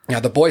 Now,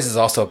 The Boys is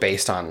also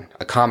based on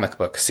a comic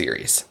book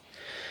series.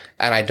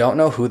 And I don't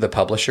know who the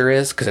publisher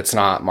is because it's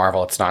not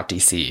Marvel, it's not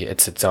DC,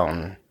 it's its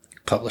own.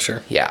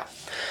 Publisher. Yeah.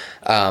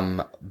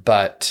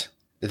 But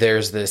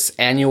there's this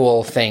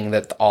annual thing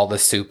that all the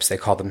soups, they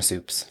call them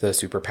soups, the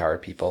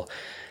superpowered people,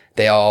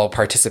 they all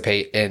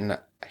participate in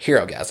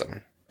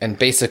Herogasm. And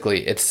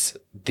basically it's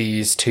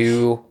these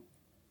two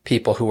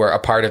people who were a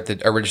part of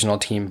the original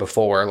team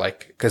before,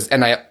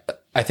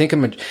 I think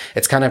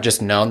it's kind of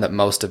just known that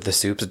most of the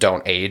soups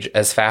don't age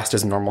as fast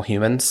as normal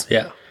humans.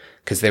 Yeah.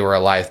 Because they were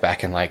alive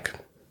back in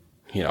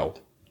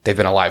they've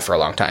been alive for a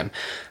long time.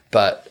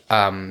 But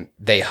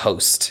they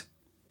host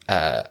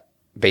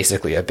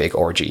basically a big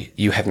orgy.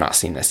 You have not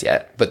seen this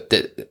yet, but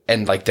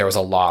there was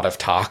a lot of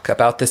talk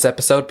about this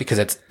episode because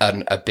it's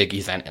a big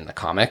event in the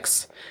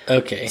comics.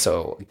 Okay.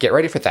 So get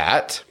ready for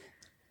that.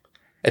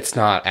 It's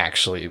not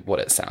actually what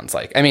it sounds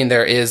like. I mean,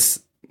 there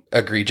is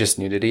egregious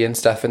nudity and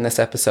stuff in this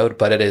episode,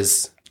 but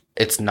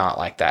it's not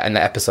like that. And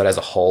the episode as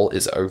a whole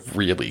is a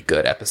really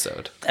good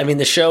episode. I mean,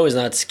 the show is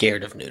not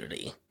scared of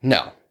nudity.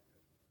 No.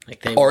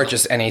 Or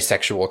just any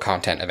sexual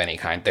content of any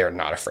kind. They're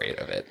not afraid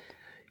of it.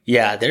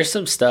 Yeah, there's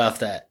some stuff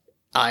that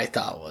I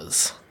thought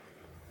was...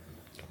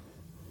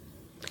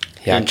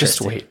 Yeah,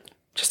 just wait.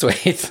 Just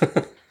wait.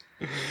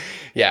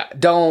 Yeah,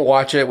 don't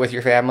watch it with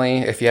your family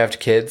if you have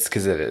kids,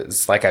 because it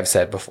is, like I've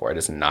said before, it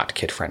is not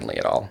kid-friendly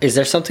at all. Is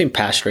there something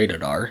past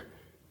rated R?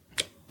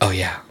 Oh,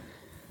 yeah.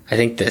 I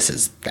think this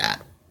is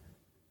that.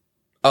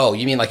 Oh,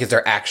 you mean is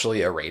there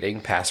actually a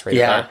rating past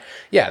rated R?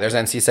 Yeah, there's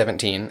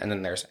NC-17, and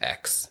then there's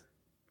X.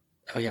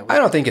 Oh, yeah. I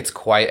don't think it's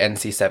quite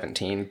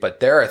NC-17,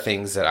 but there are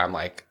things that I'm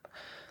like,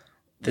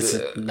 this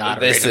is not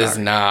this rated is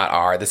R. not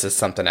R. This is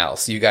something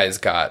else. You guys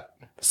got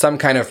some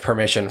kind of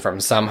permission from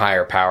some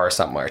higher power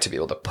somewhere to be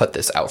able to put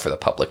this out for the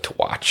public to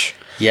watch.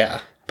 Yeah.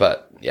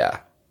 But yeah,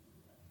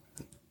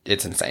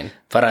 it's insane.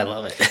 But I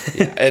love it.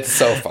 Yeah, it's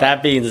so fun.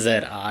 That being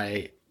said,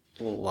 I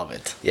love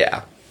it.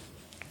 Yeah.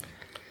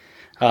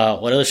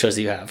 What other shows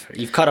do you have?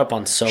 You've caught up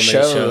on so many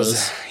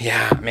shows.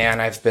 Yeah,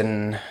 man, I've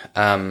been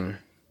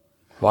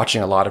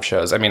watching a lot of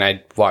shows. I mean,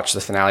 I watched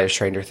the finale of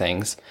Stranger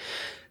Things.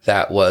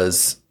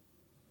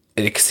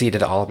 It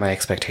exceeded all of my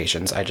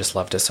expectations. I just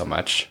loved it so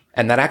much.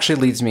 And that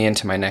actually leads me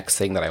into my next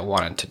thing that I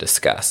wanted to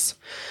discuss.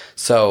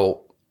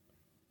 So,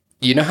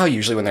 you know how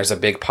usually when there's a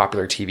big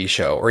popular TV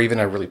show or even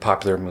a really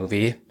popular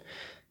movie,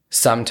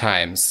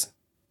 sometimes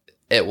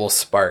it will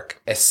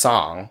spark a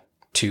song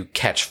to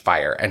catch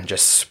fire and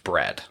just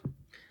spread.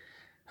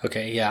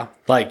 Okay, yeah.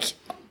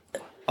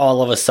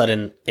 All of a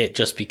sudden, it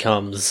just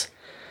becomes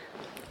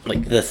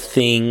the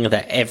thing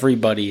that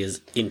everybody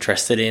is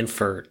interested in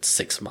for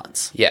 6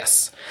 months.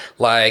 Yes.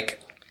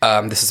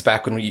 This is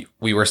back when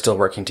we were still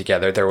working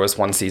together. There was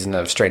one season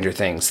of Stranger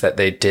Things that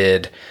they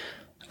did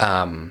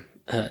the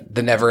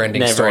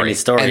Never-Ending Story.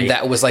 And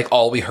that was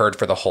all we heard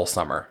for the whole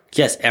summer.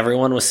 Yes,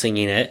 everyone was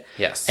singing it.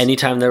 Yes.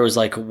 Anytime there was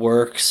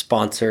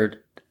work-sponsored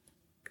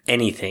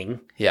anything,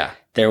 yeah,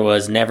 there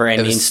was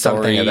Never-Ending was Story.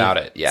 Something about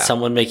it, yeah.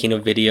 Someone making a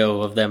video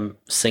of them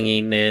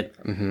singing it.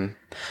 Mm-hmm.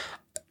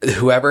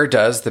 Whoever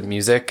does the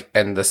music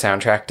and the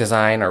soundtrack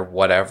design or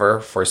whatever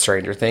for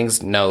Stranger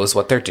Things knows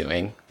what they're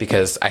doing,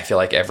 because I feel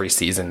like every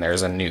season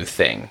there's a new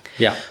thing.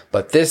 Yeah.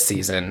 But this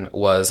season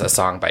was a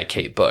song by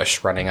Kate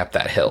Bush, Running Up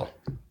That Hill,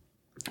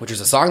 which is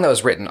a song that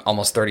was written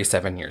almost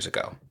 37 years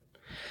ago.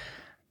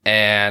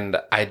 And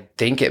I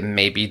think it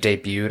maybe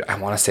debuted, I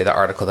want to say the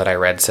article that I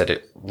read said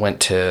it went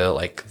to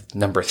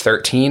number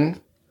 13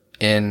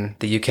 in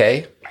the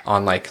UK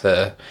on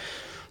the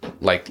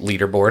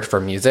leaderboard for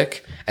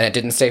music, and it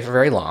didn't stay for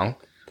very long.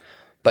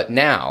 But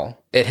now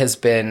it has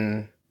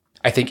been,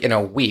 I think in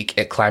a week,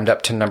 it climbed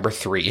up to number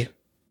 3.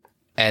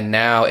 And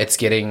now it's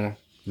getting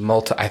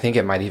I think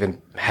it might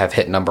even have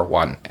hit number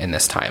 1 in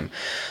this time.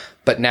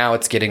 But now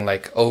it's getting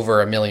like over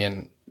 1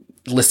 million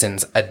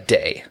listens a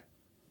day.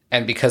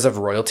 And because of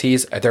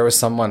royalties, there was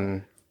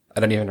someone, I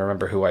don't even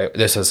remember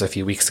this was a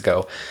few weeks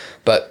ago,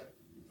 but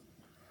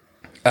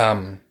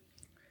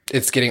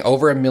it's getting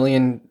over 1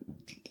 million.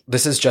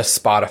 This is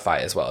just Spotify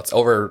as well. It's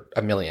over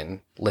 1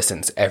 million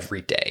listens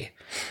every day.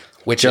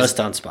 Which Just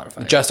on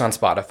Spotify. Just on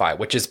Spotify,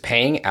 which is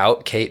paying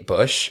out Kate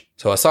Bush.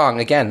 So a song,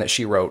 again, that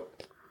she wrote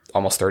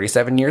almost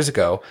 37 years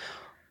ago,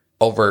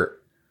 over,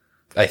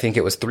 I think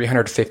it was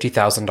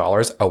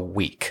 $350,000 a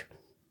week.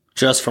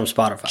 Just from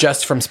Spotify.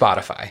 Just from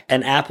Spotify.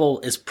 And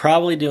Apple is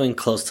probably doing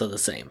close to the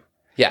same.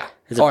 Yeah.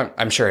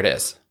 I'm sure it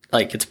is.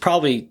 Like, it's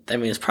probably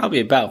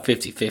about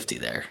 50-50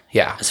 there.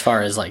 Yeah. As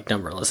far as, like,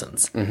 number of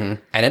listens. Mm-hmm.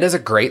 And it is a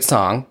great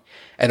song.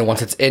 And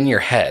once it's in your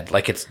head,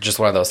 like, it's just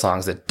one of those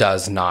songs that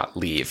does not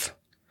leave.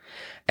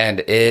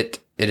 And it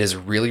is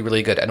really,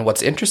 really good. And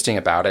what's interesting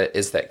about it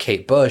is that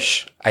Kate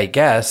Bush, I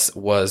guess,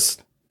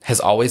 has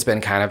always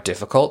been kind of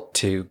difficult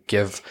to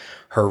give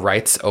her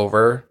rights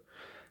over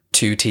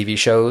to TV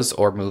shows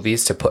or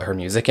movies to put her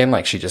music in.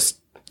 Like, she just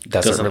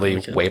doesn't really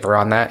like waver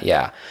on that.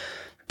 Yeah.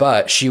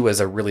 But she was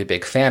a really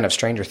big fan of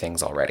Stranger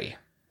Things already.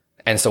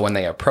 And so when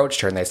they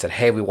approached her and they said,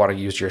 hey, we want to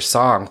use your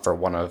song for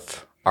one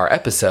of our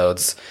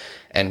episodes.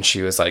 And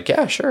she was like,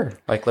 yeah, sure.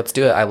 Like, let's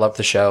do it. I love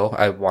the show.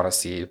 I want to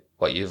see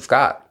what you've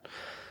got.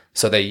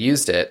 So they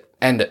used it.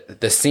 And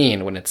the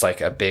scene when it's like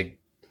a big,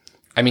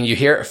 I mean, you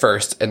hear it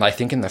first, and I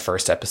think in the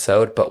first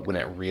episode, but when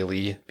it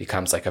really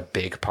becomes like a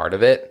big part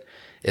of it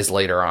is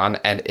later on.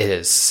 And it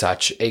is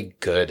such a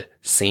good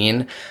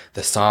scene.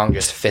 The song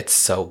just fits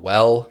so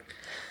well.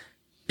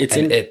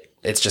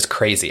 It's just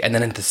crazy. And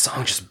then the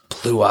song just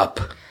blew up.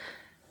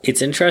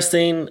 It's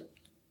interesting.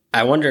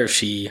 I wonder if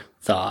she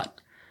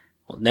thought,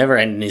 well, Never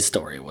Ending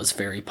Story was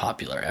very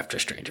popular after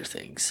Stranger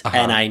Things. Uh-huh.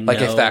 And I know,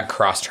 like, if that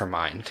crossed her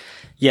mind.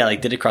 Yeah,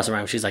 like, did it cross her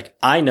mind? She's like,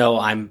 I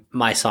know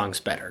my song's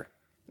better.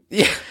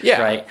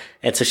 Yeah. Right?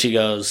 And so she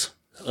goes,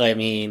 I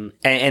mean,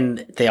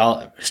 and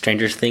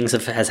Stranger Things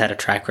has had a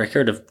track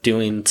record of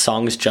doing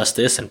songs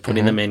justice and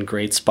putting them in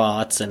great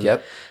spots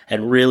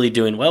and really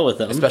doing well with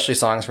them. Especially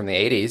songs from the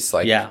 80s.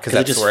 Like, yeah. Because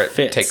that's where it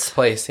fits. Takes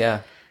place,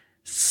 yeah.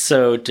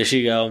 So does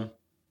she go,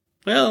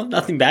 well,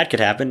 nothing bad could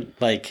happen.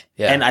 Like,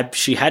 yeah. And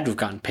she had to have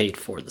gotten paid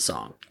for the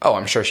song. Oh,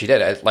 I'm sure she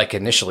did. Like,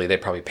 initially, they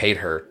probably paid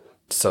her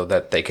so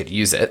that they could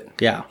use it.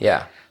 Yeah.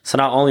 Yeah. So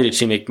not only did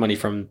she make money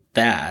from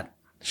that,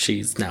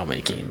 she's now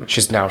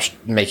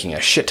making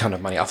a shit ton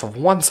of money off of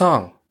one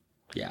song.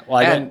 Yeah.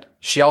 Well,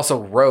 she also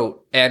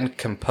wrote and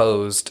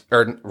composed,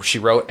 or she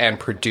wrote and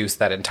produced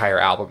that entire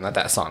album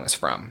that song is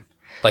from.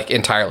 Like,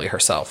 entirely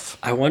herself.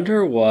 I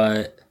wonder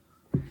what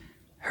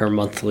her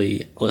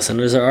monthly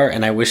listeners are,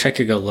 and I wish I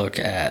could go look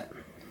at...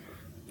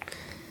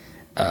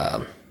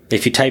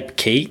 if you type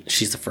Kate,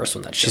 she's the first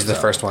one that shows up. She's the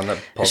first one that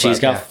pulls up. She's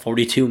got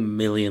 42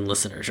 million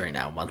listeners right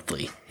now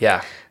monthly.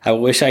 Yeah. I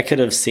wish I could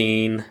have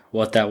seen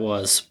what that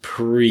was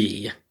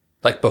pre.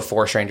 Like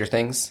before Stranger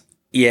Things?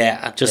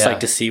 Yeah, like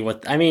to see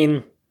what... I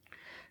mean,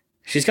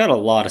 she's got a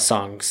lot of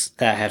songs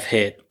that have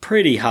hit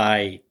pretty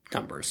high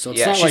numbers. So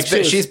it's not like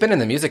she's been in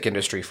the music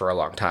industry for a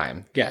long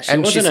time. Yeah, she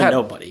wasn't a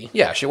nobody.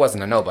 Yeah, she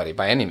wasn't a nobody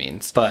by any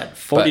means. But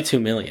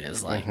 42 million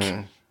is like...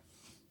 Mm-hmm.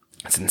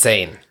 It's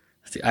insane.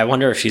 I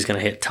wonder if she's going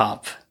to hit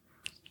top...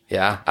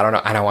 Yeah, I don't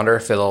know. And I wonder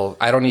if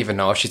I don't even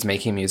know if she's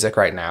making music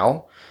right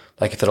now.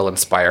 Like, if it'll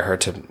inspire her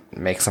to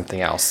make something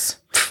else.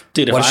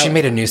 Dude, if she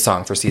made a new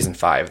song for season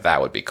 5,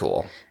 that would be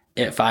cool.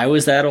 If I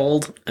was that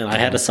old and I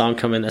had a song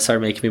come in that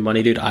started making me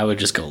money, dude, I would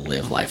just go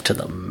live life to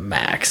the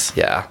max.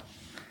 Yeah.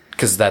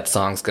 Because that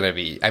song's going to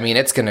be, I mean,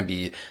 it's going to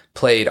be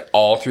played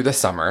all through the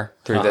summer.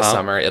 This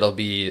summer, it'll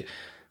be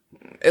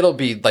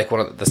like one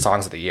of the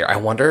songs of the year. I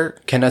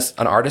wonder, can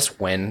an artist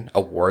win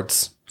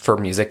awards for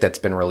music that's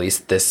been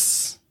released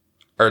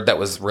that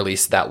was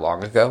released that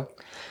long ago?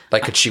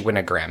 Like, could she win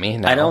a Grammy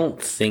now? I don't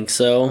think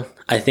so.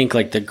 I think,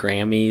 like, the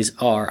Grammys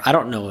I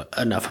don't know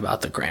enough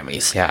about the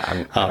Grammys.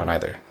 Yeah, I don't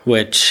either.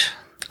 Which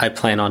I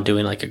plan on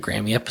doing, like, a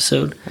Grammy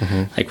episode,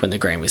 like when the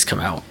Grammys come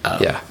out.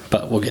 Yeah.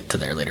 But we'll get to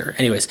there later.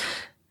 Anyways,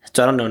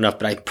 so I don't know enough,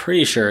 but I'm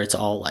pretty sure it's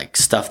all, like,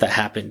 stuff that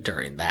happened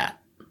during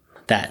that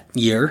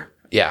year.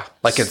 Yeah,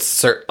 like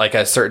it's like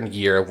a certain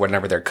year,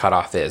 whenever their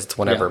cutoff is. It's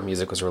whenever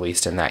music was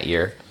released in that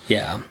year.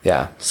 Yeah.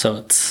 Yeah. So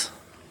it's...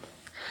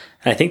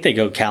 And I think they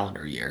go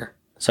calendar year.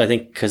 So I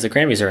think because the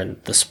Grammys are in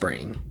the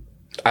spring.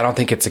 I don't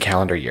think it's a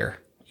calendar year.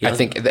 I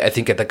think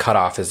the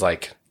cutoff is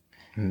like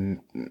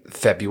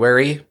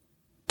February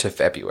to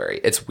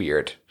February. It's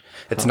weird.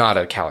 It's not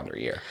a calendar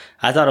year.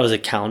 I thought it was a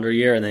calendar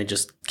year and they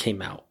just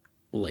came out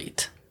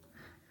late.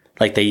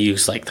 Like they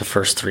used like the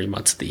first 3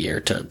 months of the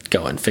year to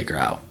go and figure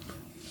out,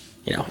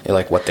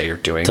 like what they are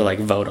doing to like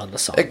vote on the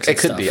songs. It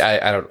could be.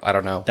 I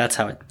don't know. That's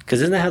how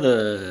because isn't that how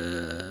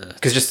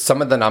because just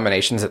some of the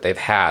nominations that they've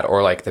had,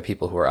 or like the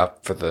people who are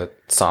up for the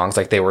songs,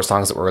 like they were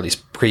songs that were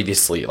released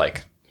previously,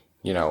 like,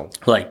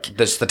 like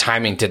just the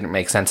timing didn't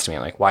make sense to me.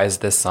 Like, why is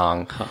this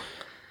song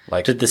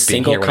Like, Did the being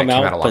single here when come it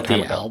came out, a long but time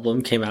the ago.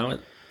 album came out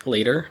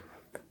later?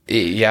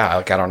 Yeah,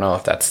 like I don't know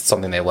if that's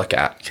something they look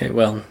at. Okay,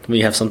 well,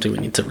 we have something we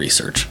need to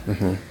research,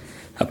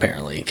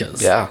 apparently,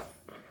 because Yeah.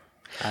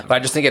 But I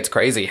just think it's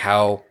crazy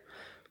how,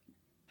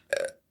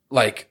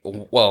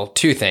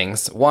 two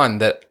things. One,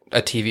 that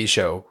a TV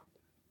show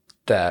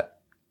that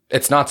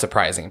it's not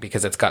surprising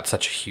because it's got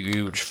such a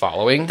huge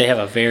following. they have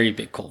a very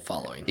big cult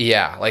following.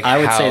 Yeah, like I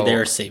would say how-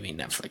 they're saving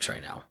Netflix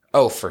right now.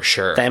 Oh, for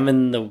sure. Them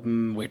and The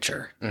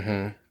Witcher.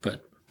 Mm-hmm.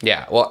 But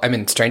Yeah, well, I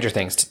mean, Stranger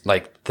Things,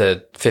 like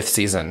the 5th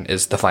season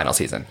is the final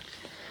season.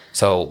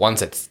 So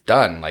once it's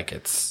done, like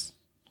it's,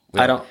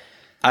 I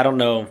don't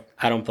know.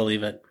 I don't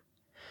believe it.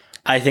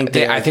 I think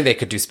I think they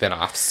could do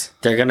spin-offs.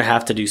 they're going to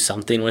have to do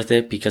something with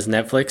it because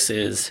Netflix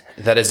is,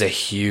 That is a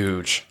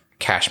huge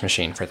cash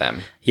machine for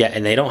them. yeah,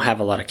 and they don't have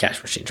a lot of cash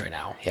machines right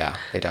now. Yeah,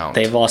 they don't.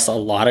 They've lost a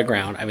lot of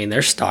ground. I mean,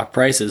 their stock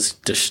price is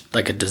just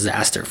like a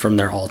disaster from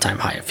their all-time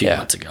high a few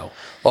months ago.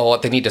 Well,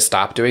 what they need to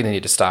stop doing, they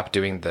need to stop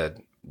doing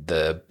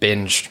the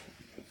binge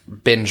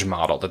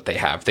model that they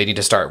have. They need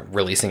to start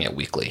releasing it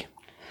weekly.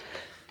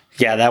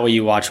 Yeah, that way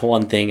you watch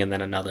one thing and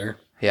then another.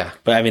 Yeah.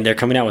 But I mean, they're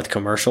coming out with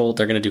commercial.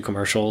 They're going to do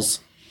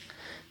commercials.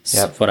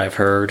 Yep. What I've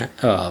heard.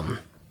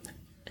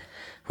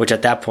 Which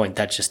at that point,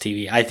 that's just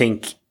TV. I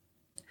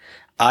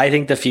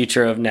think the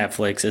future of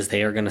Netflix is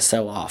they are going to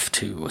sell off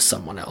to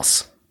someone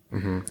else.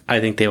 Mm-hmm. I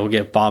think they will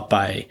get bought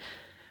by,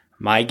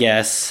 my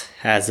guess,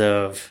 as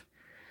of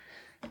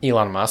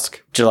Elon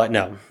Musk.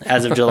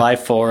 as of July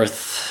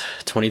 4th,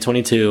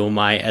 2022,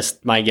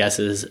 my guess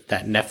is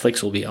that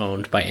Netflix will be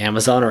owned by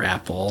Amazon or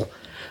Apple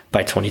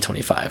by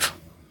 2025.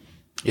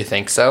 You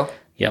think so?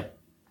 Yep.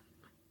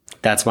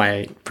 That's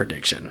my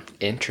prediction.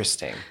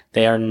 Interesting.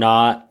 They are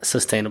not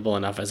sustainable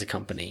enough as a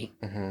company.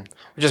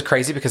 Which is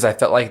crazy because I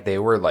felt like they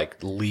were like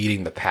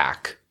leading the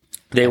pack.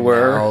 They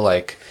were. Now,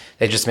 like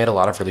they just made a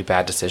lot of really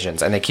bad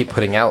decisions and they keep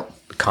putting out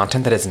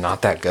content that is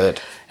not that good.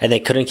 And they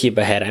couldn't keep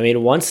ahead. I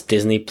mean, once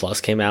Disney Plus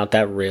came out,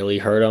 that really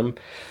hurt them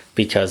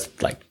because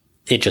like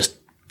it just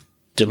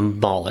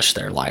demolished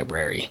their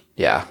library,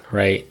 Yeah.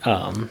 right?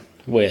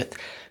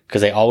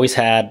 Because they always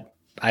had,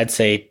 I'd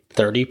say,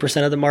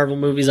 30% of the Marvel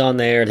movies on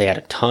there. They had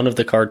a ton of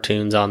the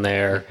cartoons on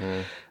there.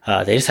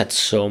 They just had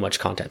so much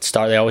content.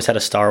 They always had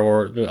a Star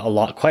Wars,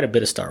 quite a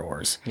bit of Star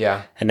Wars.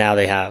 Yeah. And now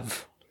they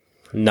have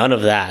none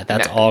of that.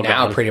 That's all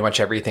now gone. pretty much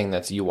everything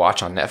that you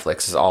watch on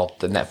Netflix is all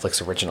the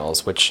Netflix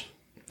originals, which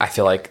I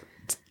feel like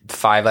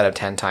 5 out of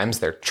 10 times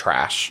they're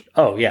trash.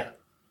 Oh yeah,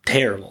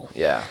 terrible.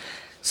 Yeah.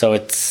 So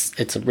it's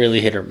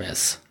really hit or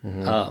miss.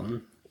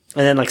 And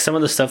then like some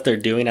of the stuff they're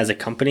doing as a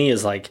company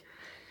is like,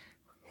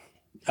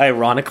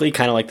 ironically,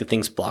 kind of like the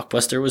things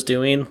Blockbuster was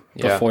doing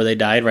before they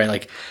died, right?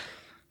 Like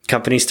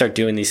companies start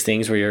doing these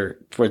things where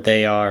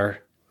they are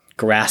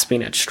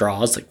grasping at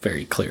straws, like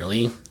very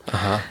clearly.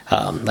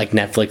 Like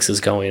Netflix is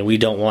going, we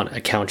don't want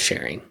account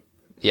sharing,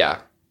 Yeah.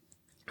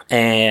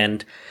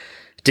 and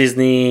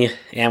Disney,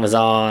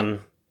 Amazon,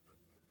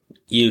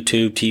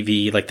 YouTube,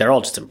 TV, like they're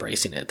all just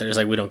embracing it. They're just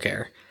like, we don't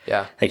care.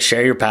 Yeah. Like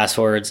share your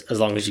passwords as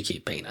long as you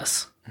keep paying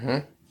us.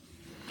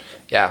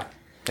 Yeah.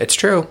 It's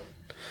true.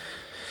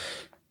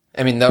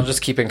 I mean, they'll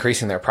just keep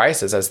increasing their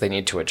prices as they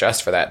need to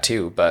adjust for that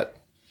too. But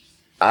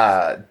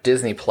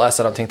Disney Plus,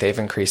 I don't think they've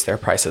increased their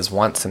prices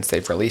once since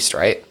they've released,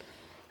 right?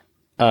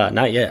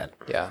 Not yet.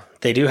 Yeah.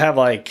 They do have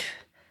like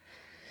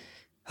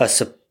a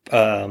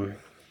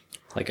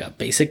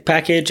basic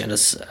package and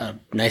a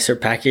nicer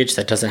package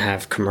that doesn't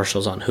have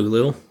commercials on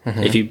Hulu.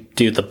 If you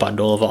do the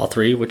bundle of all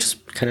three, which is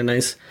kind of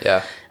nice.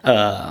 Yeah.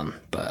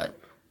 But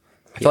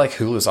I feel like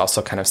Hulu's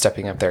also kind of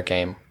stepping up their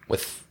game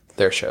with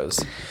their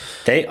shows.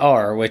 they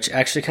are, which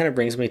actually kind of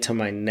brings me to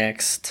my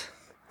next.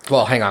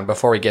 Well, hang on.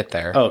 Before we get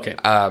there. Oh, okay.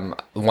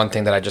 One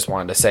thing that I just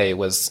wanted to say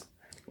was,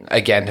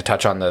 again, to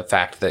touch on the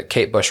fact that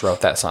Kate Bush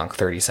wrote that song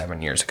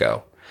 37 years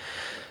ago.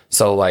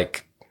 So,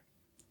 like,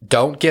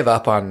 don't give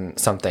up on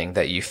something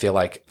that you feel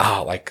like,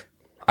 oh, like,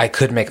 I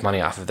could make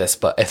money off of this,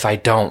 but if I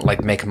don't,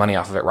 like, make money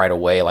off of it right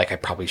away, like, I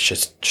probably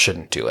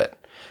shouldn't do it.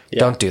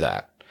 Don't do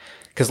that.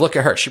 Because look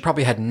at her. She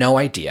probably had no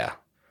idea.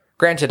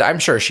 Granted, I'm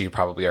sure she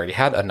probably already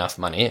had enough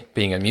money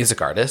being a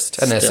music artist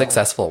and a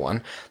successful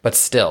one, but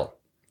still,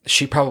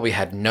 she probably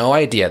had no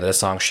idea that a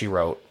song she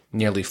wrote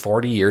nearly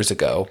 40 years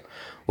ago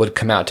would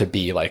come out to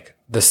be like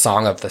the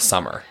song of the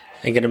summer.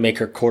 And going to make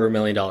her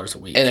 $250,000 a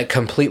week In a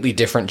completely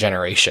different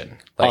generation.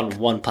 Like, on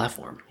one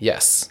platform.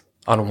 yes,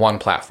 on one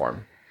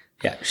platform.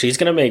 Yeah, she's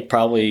going to make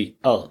probably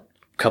a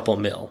couple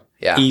mil.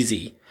 Yeah.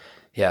 Easy.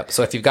 Yeah.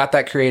 So if you've got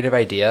that creative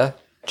idea,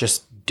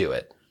 just do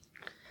it.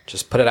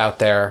 Just put it out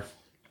there.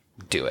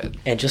 Do it.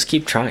 And just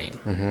keep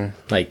trying.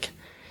 Like,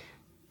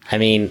 I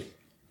mean,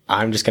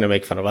 I'm just going to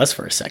make fun of us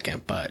for a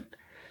second, but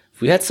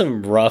we had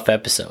some rough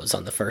episodes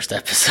on the first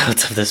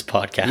episodes of this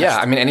podcast. Yeah.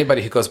 I mean,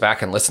 anybody who goes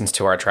back and listens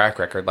to our track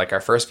record, like our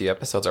first few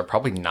episodes are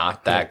probably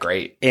not that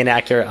great.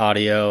 Inaccurate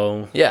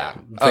audio. Yeah.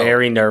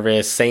 Very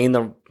nervous, saying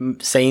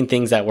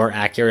things that weren't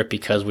accurate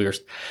because we were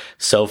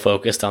so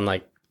focused on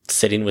like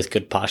sitting with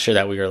good posture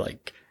that we were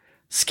like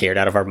scared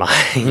out of our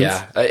minds.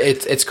 Yeah.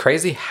 It's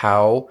crazy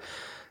how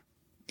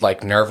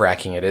like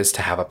nerve-wracking it is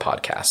to have a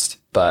podcast.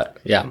 But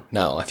Yeah.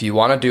 no, if you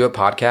want to do a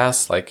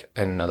podcast, like,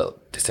 and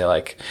to say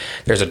like,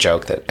 there's a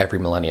joke that every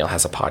millennial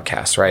has a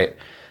podcast, right?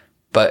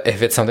 But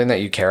if it's something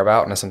that you care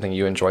about and it's something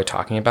you enjoy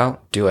talking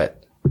about, do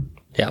it.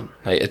 Yeah.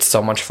 Like, it's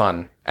so much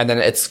fun. And then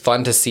it's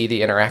fun to see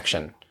the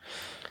interaction,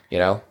 you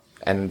know,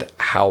 and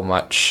how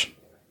much,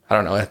 I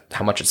don't know,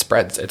 how much it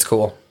spreads. It's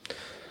cool.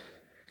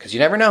 Because you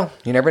never know.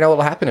 You never know what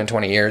will happen in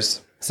 20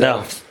 years. So,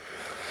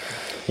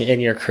 No.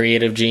 And your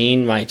creative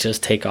gene might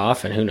just take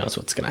off, and who knows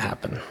what's going to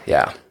happen.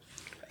 yeah.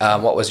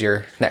 What was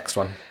your next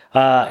one?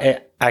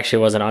 It actually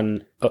wasn't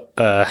on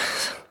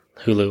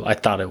Hulu. I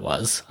thought it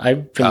was.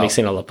 I've been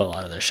mixing up a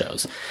lot of their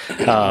shows.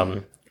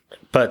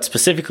 But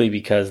specifically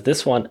because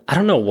this one, I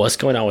don't know what's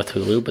going on with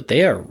Hulu, but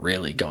they are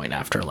really going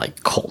after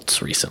like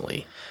cults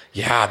recently.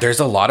 Yeah, there's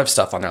a lot of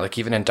stuff on there, like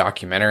even in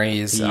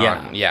documentaries.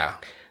 Yeah. Yeah.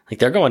 Like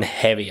they're going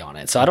heavy on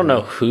it. So I don't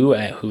know who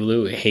at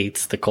Hulu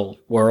hates the cult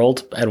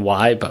world and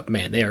why, but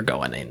man, they are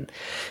going in.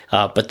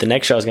 But the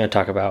next show I was going to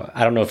talk about,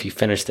 I don't know if you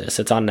finished this.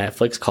 It's on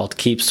Netflix called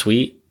Keep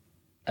Sweet,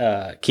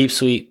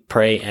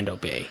 Pray, and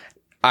Obey.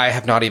 I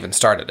have not even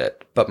started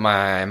it, but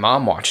my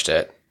mom watched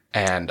it,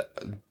 and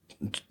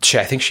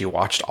I think she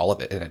watched all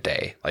of it in a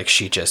day. Like,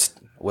 she just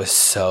was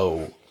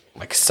so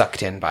like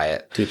sucked in by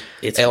it. Dude,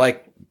 it's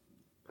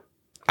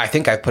I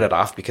think I put it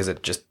off because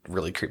it just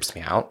really creeps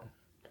me out.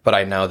 But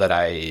I know that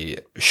I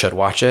should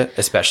watch it,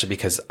 especially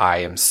because I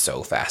am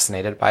so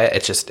fascinated by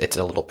it. It's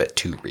a little bit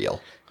too real.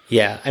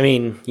 yeah. I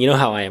mean, you know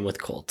how I am with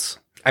cults.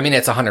 I mean,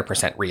 it's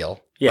 100% real.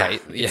 Yeah,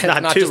 right? it's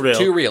not too just real.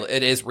 too real.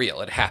 It is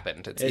real. It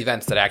happened. It's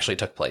events that actually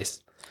took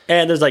place.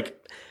 And there's like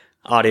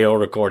audio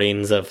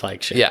recordings of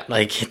like shit. Yeah.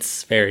 Like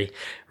it's very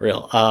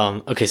real.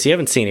 Okay, so you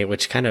haven't seen it,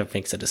 which kind of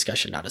makes the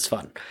discussion not as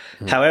fun.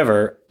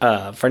 However,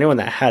 for anyone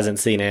that hasn't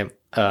seen it,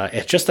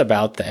 it's just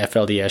about the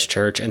FLDS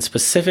church, and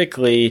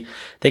specifically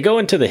they go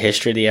into the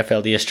history of the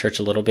FLDS church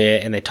a little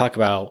bit, and they talk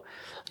about,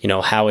 you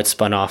know, how it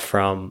spun off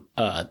from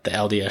the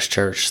LDS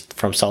church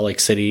from Salt Lake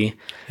City.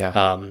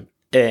 Yeah.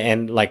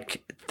 And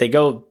like they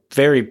go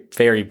very,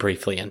 very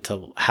briefly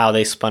into how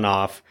they spun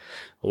off,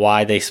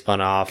 why they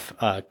spun off,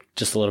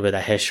 just a little bit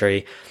of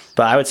history.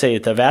 But I would say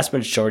the vast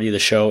majority of the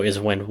show is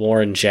when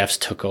Warren Jeffs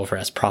took over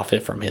as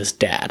prophet from his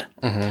dad.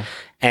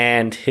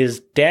 And his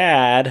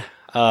dad,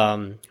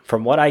 from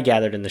what I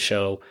gathered in the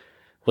show,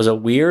 was a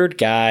weird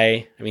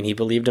guy. I mean, he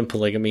believed in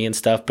polygamy and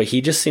stuff, but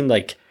he just seemed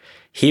like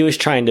he was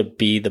trying to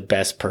be the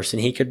best person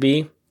he could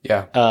be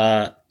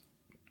Yeah.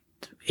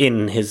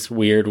 in his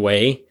weird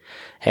way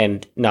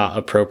and not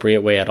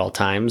appropriate way at all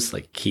times.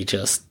 Like he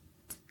just,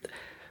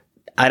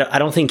 I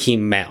don't think he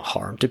meant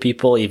harm to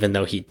people, even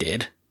though he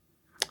did.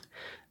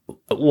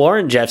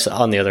 Warren Jeffs,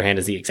 on the other hand,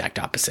 is the exact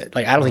opposite.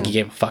 Like, I don't think he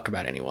gave a fuck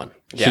about anyone.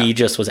 Yeah. He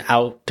just was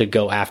out to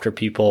go after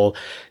people.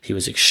 He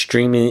was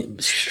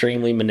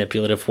extremely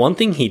manipulative. One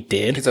thing he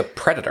did. He's a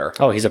predator.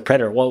 Oh, he's a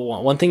predator. Well,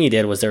 one thing he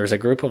did was there was a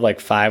group of like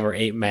 5 or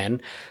 8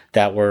 men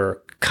that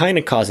were kind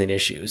of causing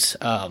issues.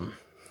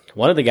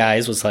 One of the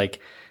guys was like,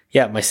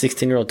 yeah, my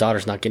 16-year-old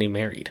daughter's not getting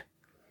married.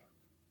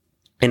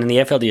 And in the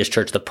FLDS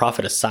church, the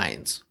prophet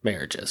assigns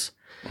marriages.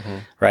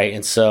 Right.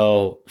 And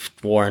so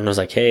Warren was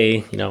like, hey,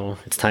 you know,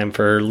 it's time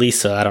for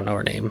Lisa. I don't know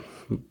her name.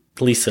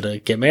 Lisa to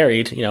get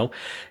married, you know,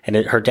 and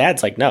her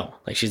dad's like, no,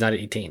 like she's not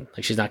 18.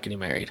 Like she's not getting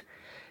married.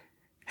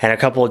 And a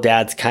couple of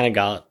dads kind of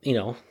got, you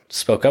know,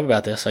 spoke up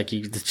about this. Like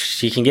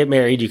she can get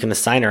married. You can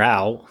assign her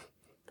out,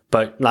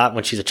 but not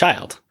when she's a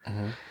child.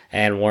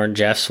 And Warren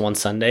Jeffs one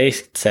Sunday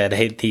said,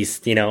 hey,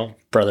 these, you know,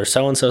 brother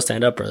so-and-so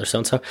stand up, brother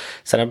so-and-so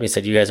stand up. And he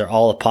said, you guys are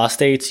all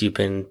apostates. You've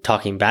been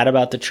talking bad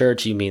about the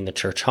church. You mean the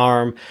church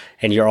harm,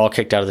 and you're all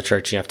kicked out of the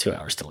church. You have 2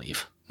 hours to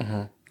leave.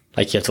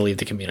 Like you have to leave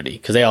the community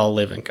because they all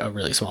live in a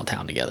really small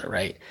town together.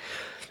 Right.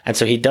 And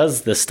so he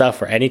does this stuff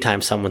where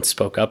anytime someone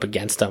spoke up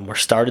against him or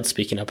started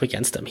speaking up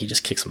against him, he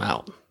just kicks them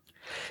out.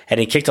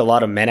 And he kicked a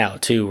lot of men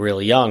out too,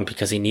 really young,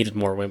 because he needed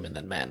more women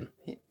than men.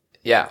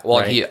 Yeah, well,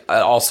 Right. he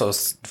also,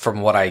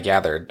 from what I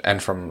gathered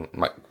and from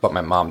what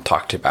my mom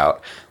talked about,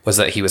 was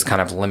that he was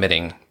kind of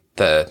limiting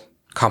the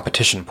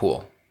competition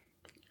pool.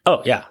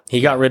 Oh, yeah.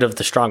 He got rid of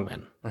the strong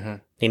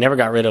men. He never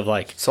got rid of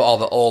like, So all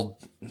the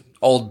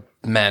old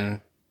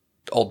men,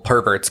 old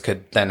perverts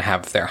could then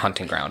have their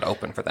hunting ground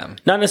open for them.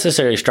 not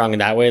necessarily strong in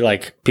that way,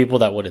 like people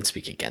that wouldn't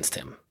speak against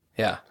him.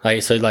 Yeah,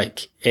 Like, so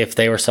like if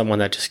they were someone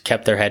that just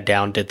kept their head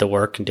down, did the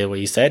work and did what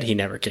he said, he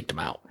never kicked them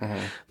out.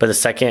 But the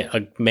second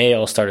a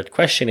male started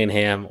questioning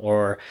him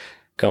or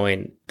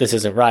going, this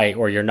isn't right,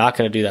 or you're not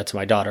going to do that to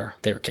my daughter,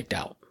 they were kicked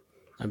out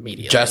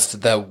immediately.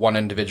 just the one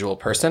individual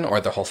person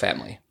or the whole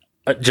family,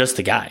 Just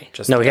the guy.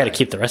 Just no, the he had to guy.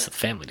 keep the rest of the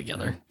family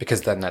together.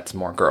 because then that's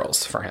more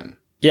girls for him.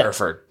 Yeah. or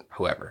for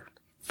whoever.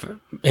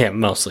 Yeah,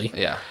 mostly.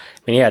 Yeah.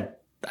 I mean, he had,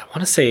 I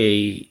want to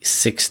say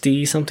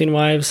 60 something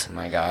wives Oh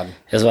my God.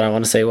 is what I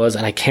want to say it was.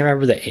 And I can't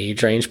remember the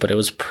age range, but it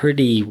was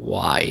pretty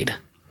wide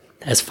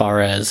as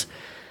far as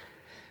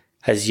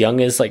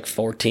young as like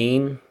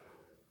 14.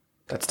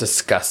 That's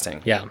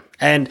disgusting. Yeah.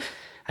 And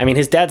I mean,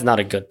 his dad's not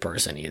a good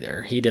person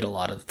either. He did a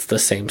lot of the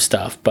same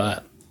stuff,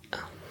 but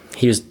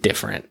he was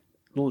different.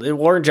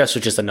 Warren Jeffs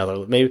was just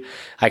another. Maybe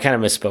I kind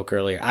of misspoke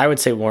earlier. I would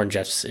say Warren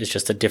Jeffs is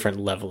just a different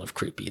level of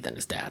creepy than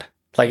his dad.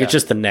 Like it's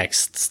just the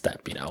next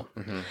step,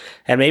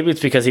 And maybe it's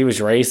because he was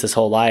raised his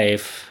whole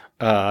life,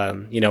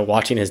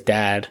 watching his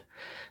dad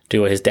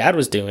do what his dad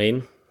was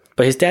doing,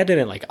 but his dad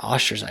didn't like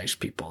ostracize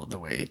people the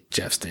way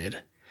Jeffs did.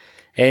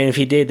 And if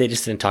he did, they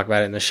just didn't talk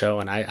about it in the show.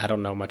 And I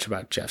don't know much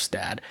about Jeff's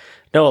dad.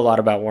 Know a lot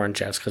about Warren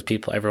Jeffs because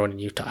everyone in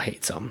Utah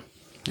hates him.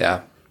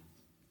 Yeah.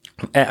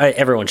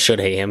 Everyone should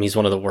hate him. He's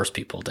one of the worst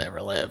people to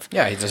ever live.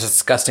 Yeah, he's a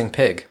disgusting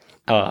pig.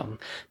 But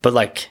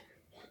like,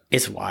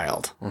 it's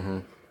wild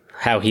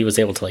how he was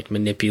able to like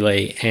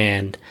manipulate,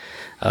 and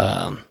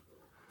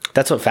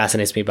that's what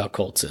fascinates me about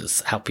cults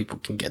is how people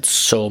can get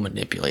so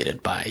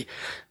manipulated by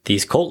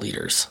these cult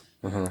leaders,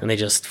 and they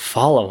just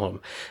follow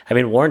him. I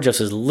mean, Warren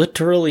Jeffs is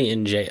literally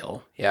in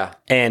jail. Yeah,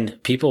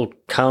 and people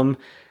come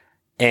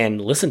and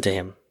listen to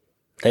him.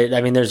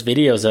 There's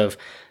videos of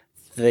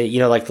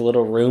like the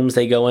little rooms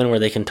they go in where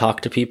they can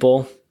talk to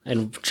people,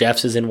 and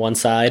Jeffs is in one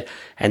side,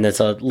 and there's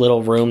a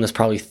little room that's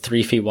probably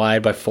 3 feet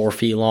wide by 4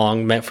 feet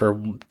long, meant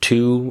for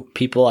 2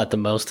 people at the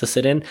most to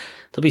sit in.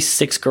 There'll be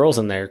 6 girls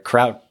in there,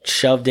 crowd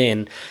shoved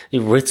in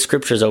with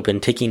scriptures open,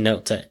 taking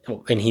notes,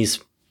 and he's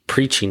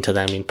preaching to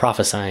them and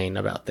prophesying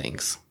about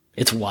things.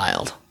 It's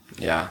wild.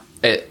 Yeah,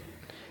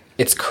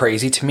 it's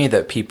crazy to me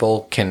that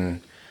people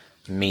can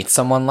meet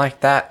someone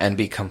like that and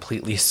be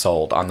completely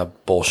sold on the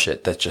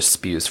bullshit that just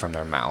spews from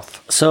their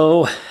mouth.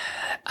 So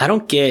I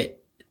don't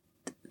get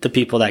the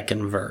people that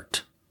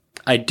convert.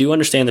 I do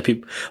understand the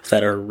people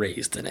that are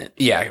raised in it.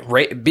 Yeah,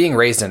 being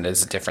raised in it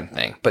is a different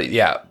thing. But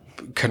yeah,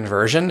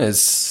 conversion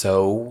is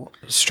so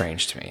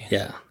strange to me.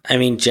 Yeah. I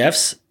mean,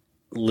 Jeffs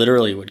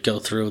literally would go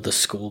through the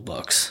school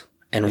books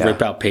and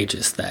rip out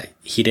pages that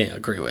he didn't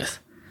agree with.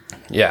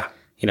 Yeah.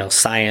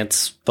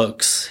 Science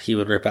books, he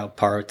would rip out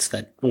parts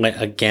that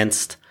went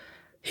against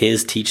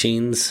his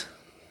teachings.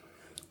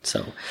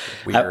 So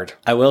weird.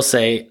 I will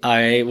say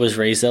I was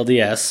raised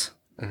LDS,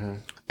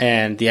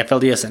 and the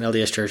FLDS and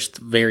LDS church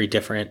very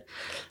different.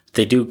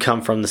 They do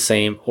come from the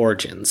same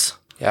origins.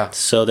 Yeah.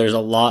 So there's a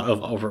lot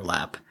of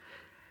overlap.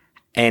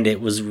 And it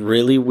was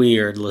really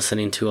weird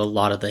listening to a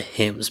lot of the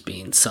hymns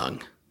being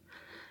sung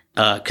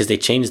because they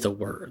changed the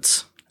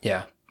words.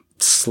 Yeah.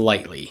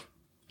 Slightly.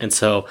 And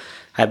so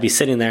I'd be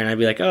sitting there and I'd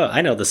be like, oh,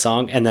 I know the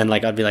song. And then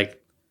I'd be like,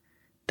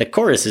 the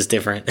chorus is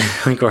different,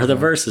 or the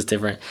verse is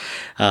different.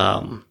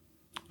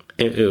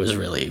 It was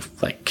really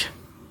like,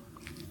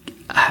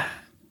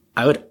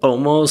 I would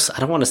almost, I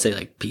don't want to say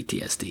like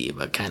PTSD,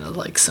 but kind of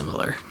like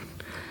similar.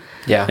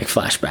 Yeah. Like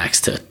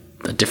flashbacks to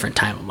a different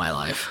time of my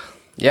life.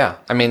 Yeah.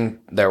 I mean,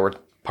 there were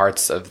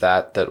parts of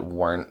that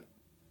weren't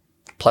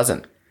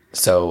pleasant.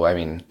 So, I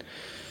mean,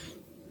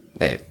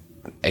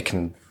 it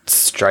can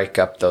strike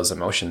up those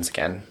emotions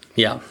again.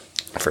 Yeah.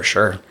 For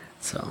sure.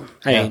 So,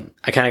 I mean,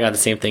 I kind of got the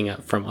same thing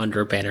from Under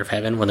a Banner of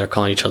Heaven when they're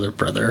calling each other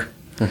brother.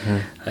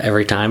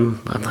 Every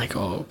time I'm like,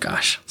 oh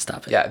gosh,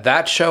 stop it. Yeah,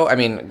 that show, I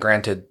mean,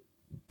 granted,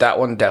 that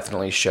one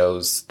definitely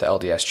shows the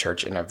LDS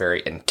church in a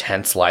very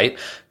intense light.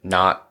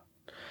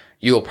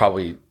 You will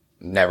probably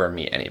never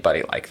meet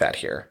anybody like that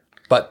here,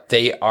 but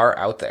they are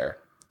out there.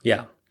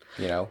 Yeah.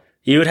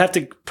 You would have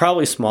to,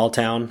 probably small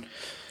town.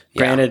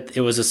 Granted,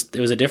 it was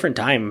a different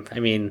time. I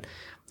mean,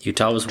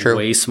 Utah was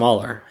way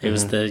smaller. It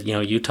was the,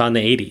 Utah in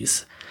the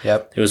 80s.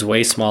 Yep. It was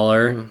way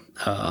smaller.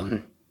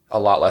 A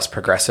lot less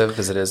progressive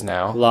as it is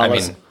now.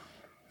 Mean,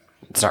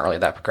 it's not really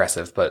that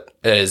progressive, but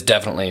it has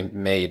definitely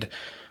made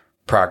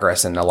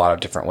progress in a lot of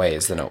different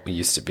ways than it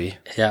used to be.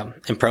 Yeah.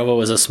 And Provo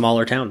was a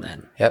smaller town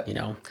then. Yep.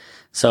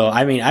 So,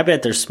 I mean, I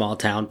bet there's small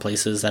town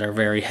places that are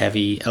very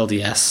heavy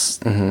LDS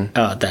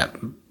that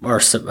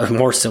are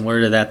more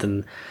similar to that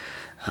than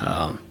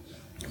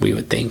we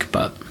would think.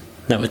 But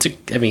no,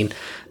 that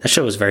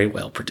show was very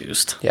well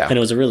produced. Yeah. And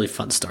it was a really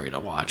fun story to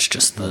watch.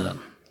 Just the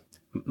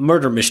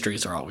murder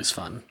mysteries are always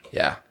fun.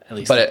 Yeah. At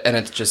least. But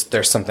it's just,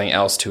 there's something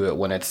else to it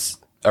when it's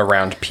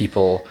around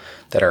people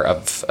that are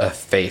of a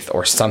faith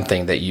or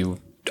something that you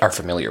are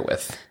familiar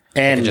with.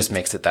 And it just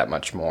makes it that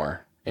much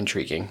more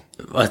intriguing.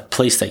 A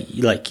place that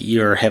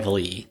you're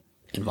heavily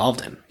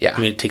involved in. Yeah. I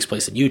mean, it takes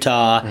place in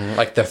Utah.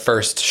 Like the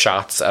first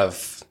shots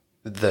of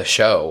the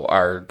show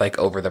are like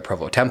over the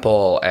Provo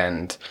Temple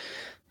and,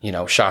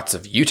 shots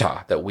of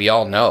Utah that we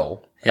all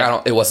know.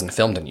 Yeah. It wasn't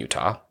filmed in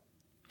Utah.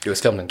 It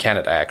was filmed in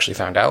Canada, I actually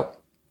found out.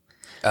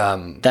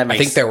 I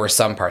think there were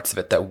some parts of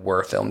it that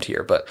were filmed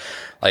here, but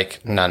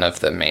like none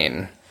of the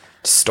main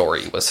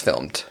story was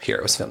filmed here.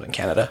 It was filmed in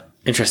Canada.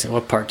 Interesting.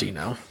 What part do you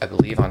know? I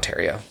believe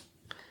Ontario.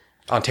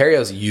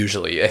 Ontario's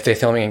usually, if they're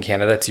filming in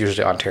Canada, it's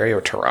usually Ontario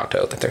or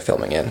Toronto that they're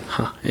filming in.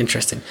 Huh,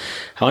 interesting.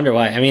 I wonder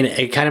why. I mean,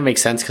 it kind of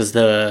makes sense because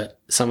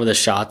some of the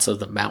shots of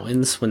the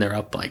mountains when they're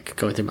up, like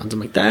going through mountains, I'm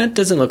like, that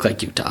doesn't look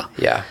like Utah.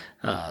 Yeah.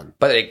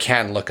 But it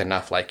can look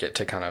enough like it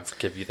to kind of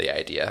give you the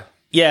idea.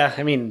 Yeah.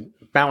 I mean,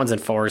 mountains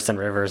and forests and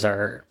rivers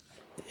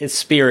it's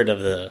spirit of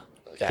the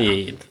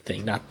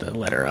thing, not the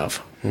letter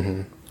of.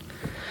 Mm-hmm.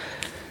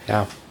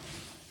 Yeah.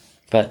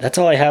 But that's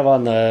all I have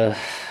on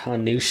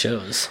new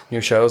shows. New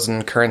shows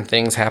and current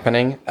things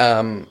happening.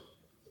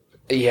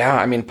 Yeah,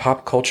 I mean,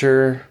 pop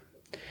culture,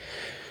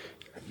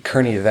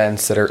 current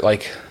events that are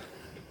like,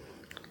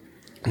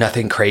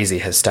 nothing crazy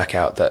has stuck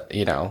out that,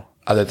 you know,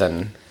 other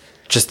than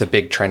just the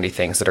big trendy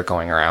things that are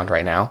going around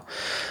right now.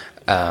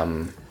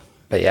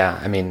 But yeah,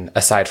 I mean,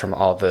 aside from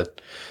all the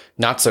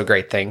not so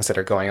great things that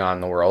are going on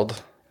in the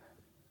world,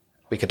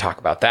 we could talk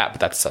about that, but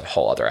that's a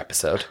whole other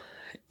episode.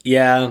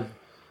 Yeah.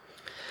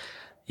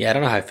 Yeah, I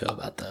don't know how I feel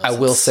about those. I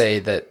will say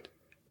that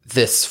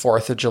this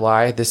 4th of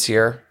July this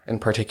year in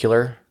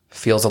particular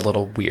feels a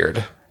little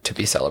weird to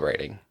be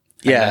celebrating.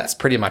 And Yeah. that's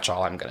pretty much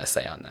all I'm going to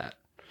say on that.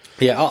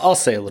 Yeah, I'll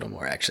say a little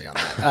more actually on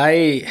that.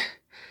 I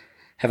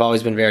have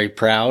always been very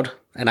proud,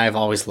 and I've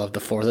always loved the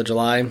 4th of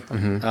July.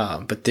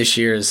 But this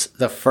year is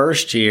the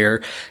first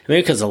year,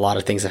 maybe because a lot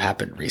of things have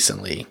happened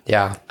recently,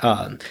 Yeah.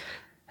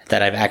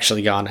 that I've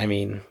actually gone, I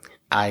mean,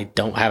 I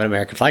don't have an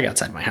American flag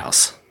outside my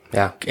house.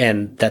 Yeah.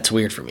 And that's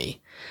weird for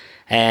me.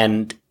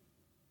 And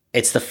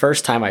it's the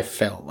first time I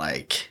felt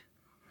like,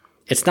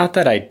 it's not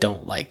that I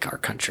don't like our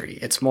country.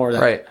 It's more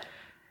that Right.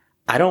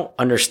 I don't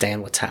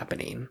understand what's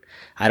happening.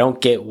 I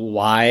don't get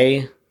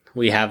why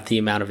we have the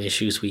amount of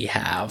issues we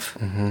have.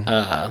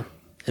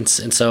 And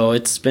so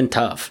it's been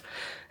tough.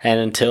 And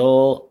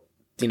until,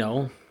 you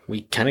know,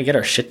 we kind of get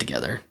our shit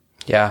together.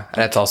 Yeah.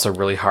 And it's also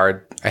really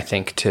hard, I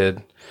think,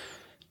 to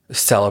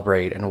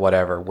celebrate and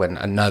whatever when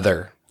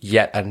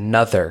yet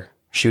another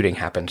shooting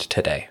happened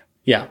today.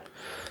 Yeah.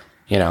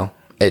 You know,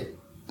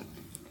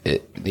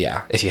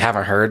 yeah. If you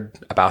haven't heard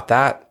about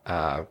that,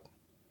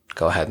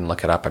 go ahead and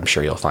look it up. I'm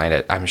sure you'll find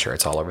it. I'm sure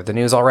it's all over the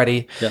news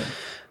already. Yeah.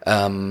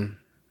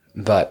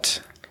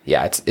 But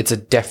yeah,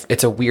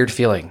 it's a weird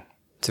feeling.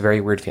 It's a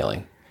very weird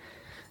feeling.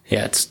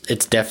 Yeah.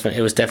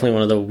 It was definitely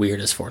one of the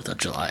weirdest 4th of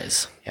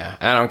Julys. Yeah.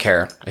 And I don't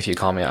care if you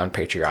call me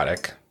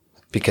unpatriotic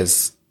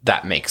because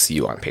that makes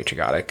you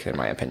unpatriotic, in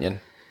my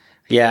opinion.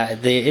 Yeah.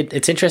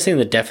 It's interesting.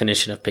 The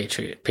definition of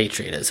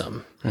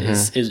patriotism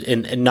is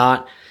and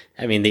not,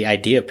 I mean, the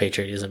idea of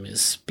patriotism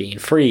is being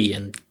free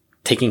and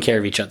taking care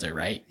of each other,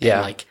 right?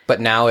 Yeah. And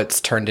but now it's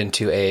turned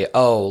into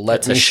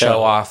let me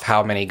show off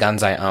how many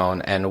guns I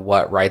own and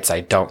what rights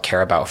I don't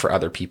care about for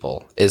other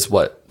people is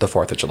what the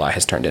 4th of July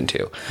has turned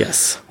into.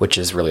 Yes. Which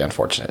is really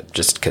unfortunate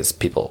just because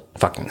people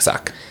fucking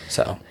suck.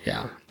 So,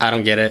 Yeah. I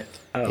don't get it.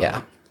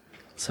 yeah.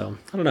 So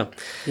I don't know.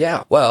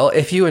 Yeah. Well,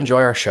 if you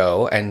enjoy our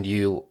show and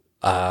you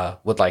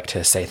would like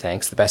to say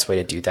thanks, the best way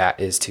to do that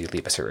is to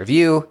leave us a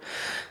review,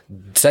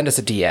 send us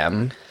a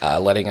DM,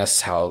 letting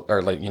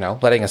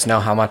us know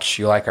how much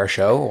you like our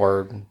show,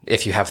 or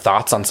if you have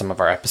thoughts on some of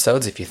our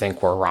episodes, if you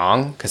think we're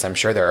wrong, because I'm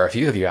sure there are a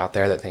few of you out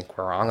there that think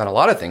we're wrong on a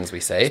lot of things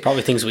we say.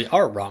 Probably things we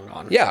are wrong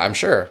on. Yeah, I'm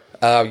sure.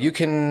 You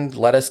can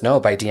let us know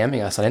by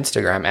DMing us on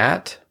Instagram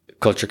at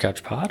Culture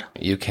Couch Pod.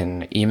 You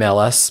can email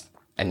us,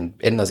 and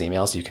in those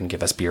emails, you can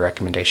give us beer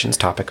recommendations,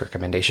 topic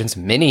recommendations,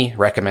 mini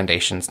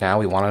recommendations now.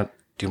 We want to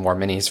do more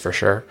minis for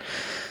sure.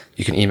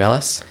 You can email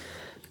us.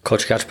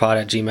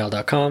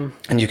 culturecouchpod@gmail.com.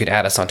 And you can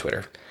add us on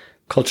Twitter.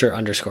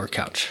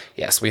 Culture_couch.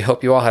 Yes, we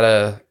hope you all had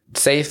a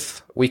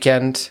safe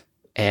weekend,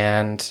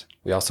 and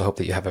we also hope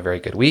that you have a very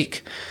good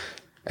week.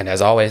 And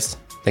as always,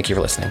 thank you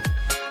for listening.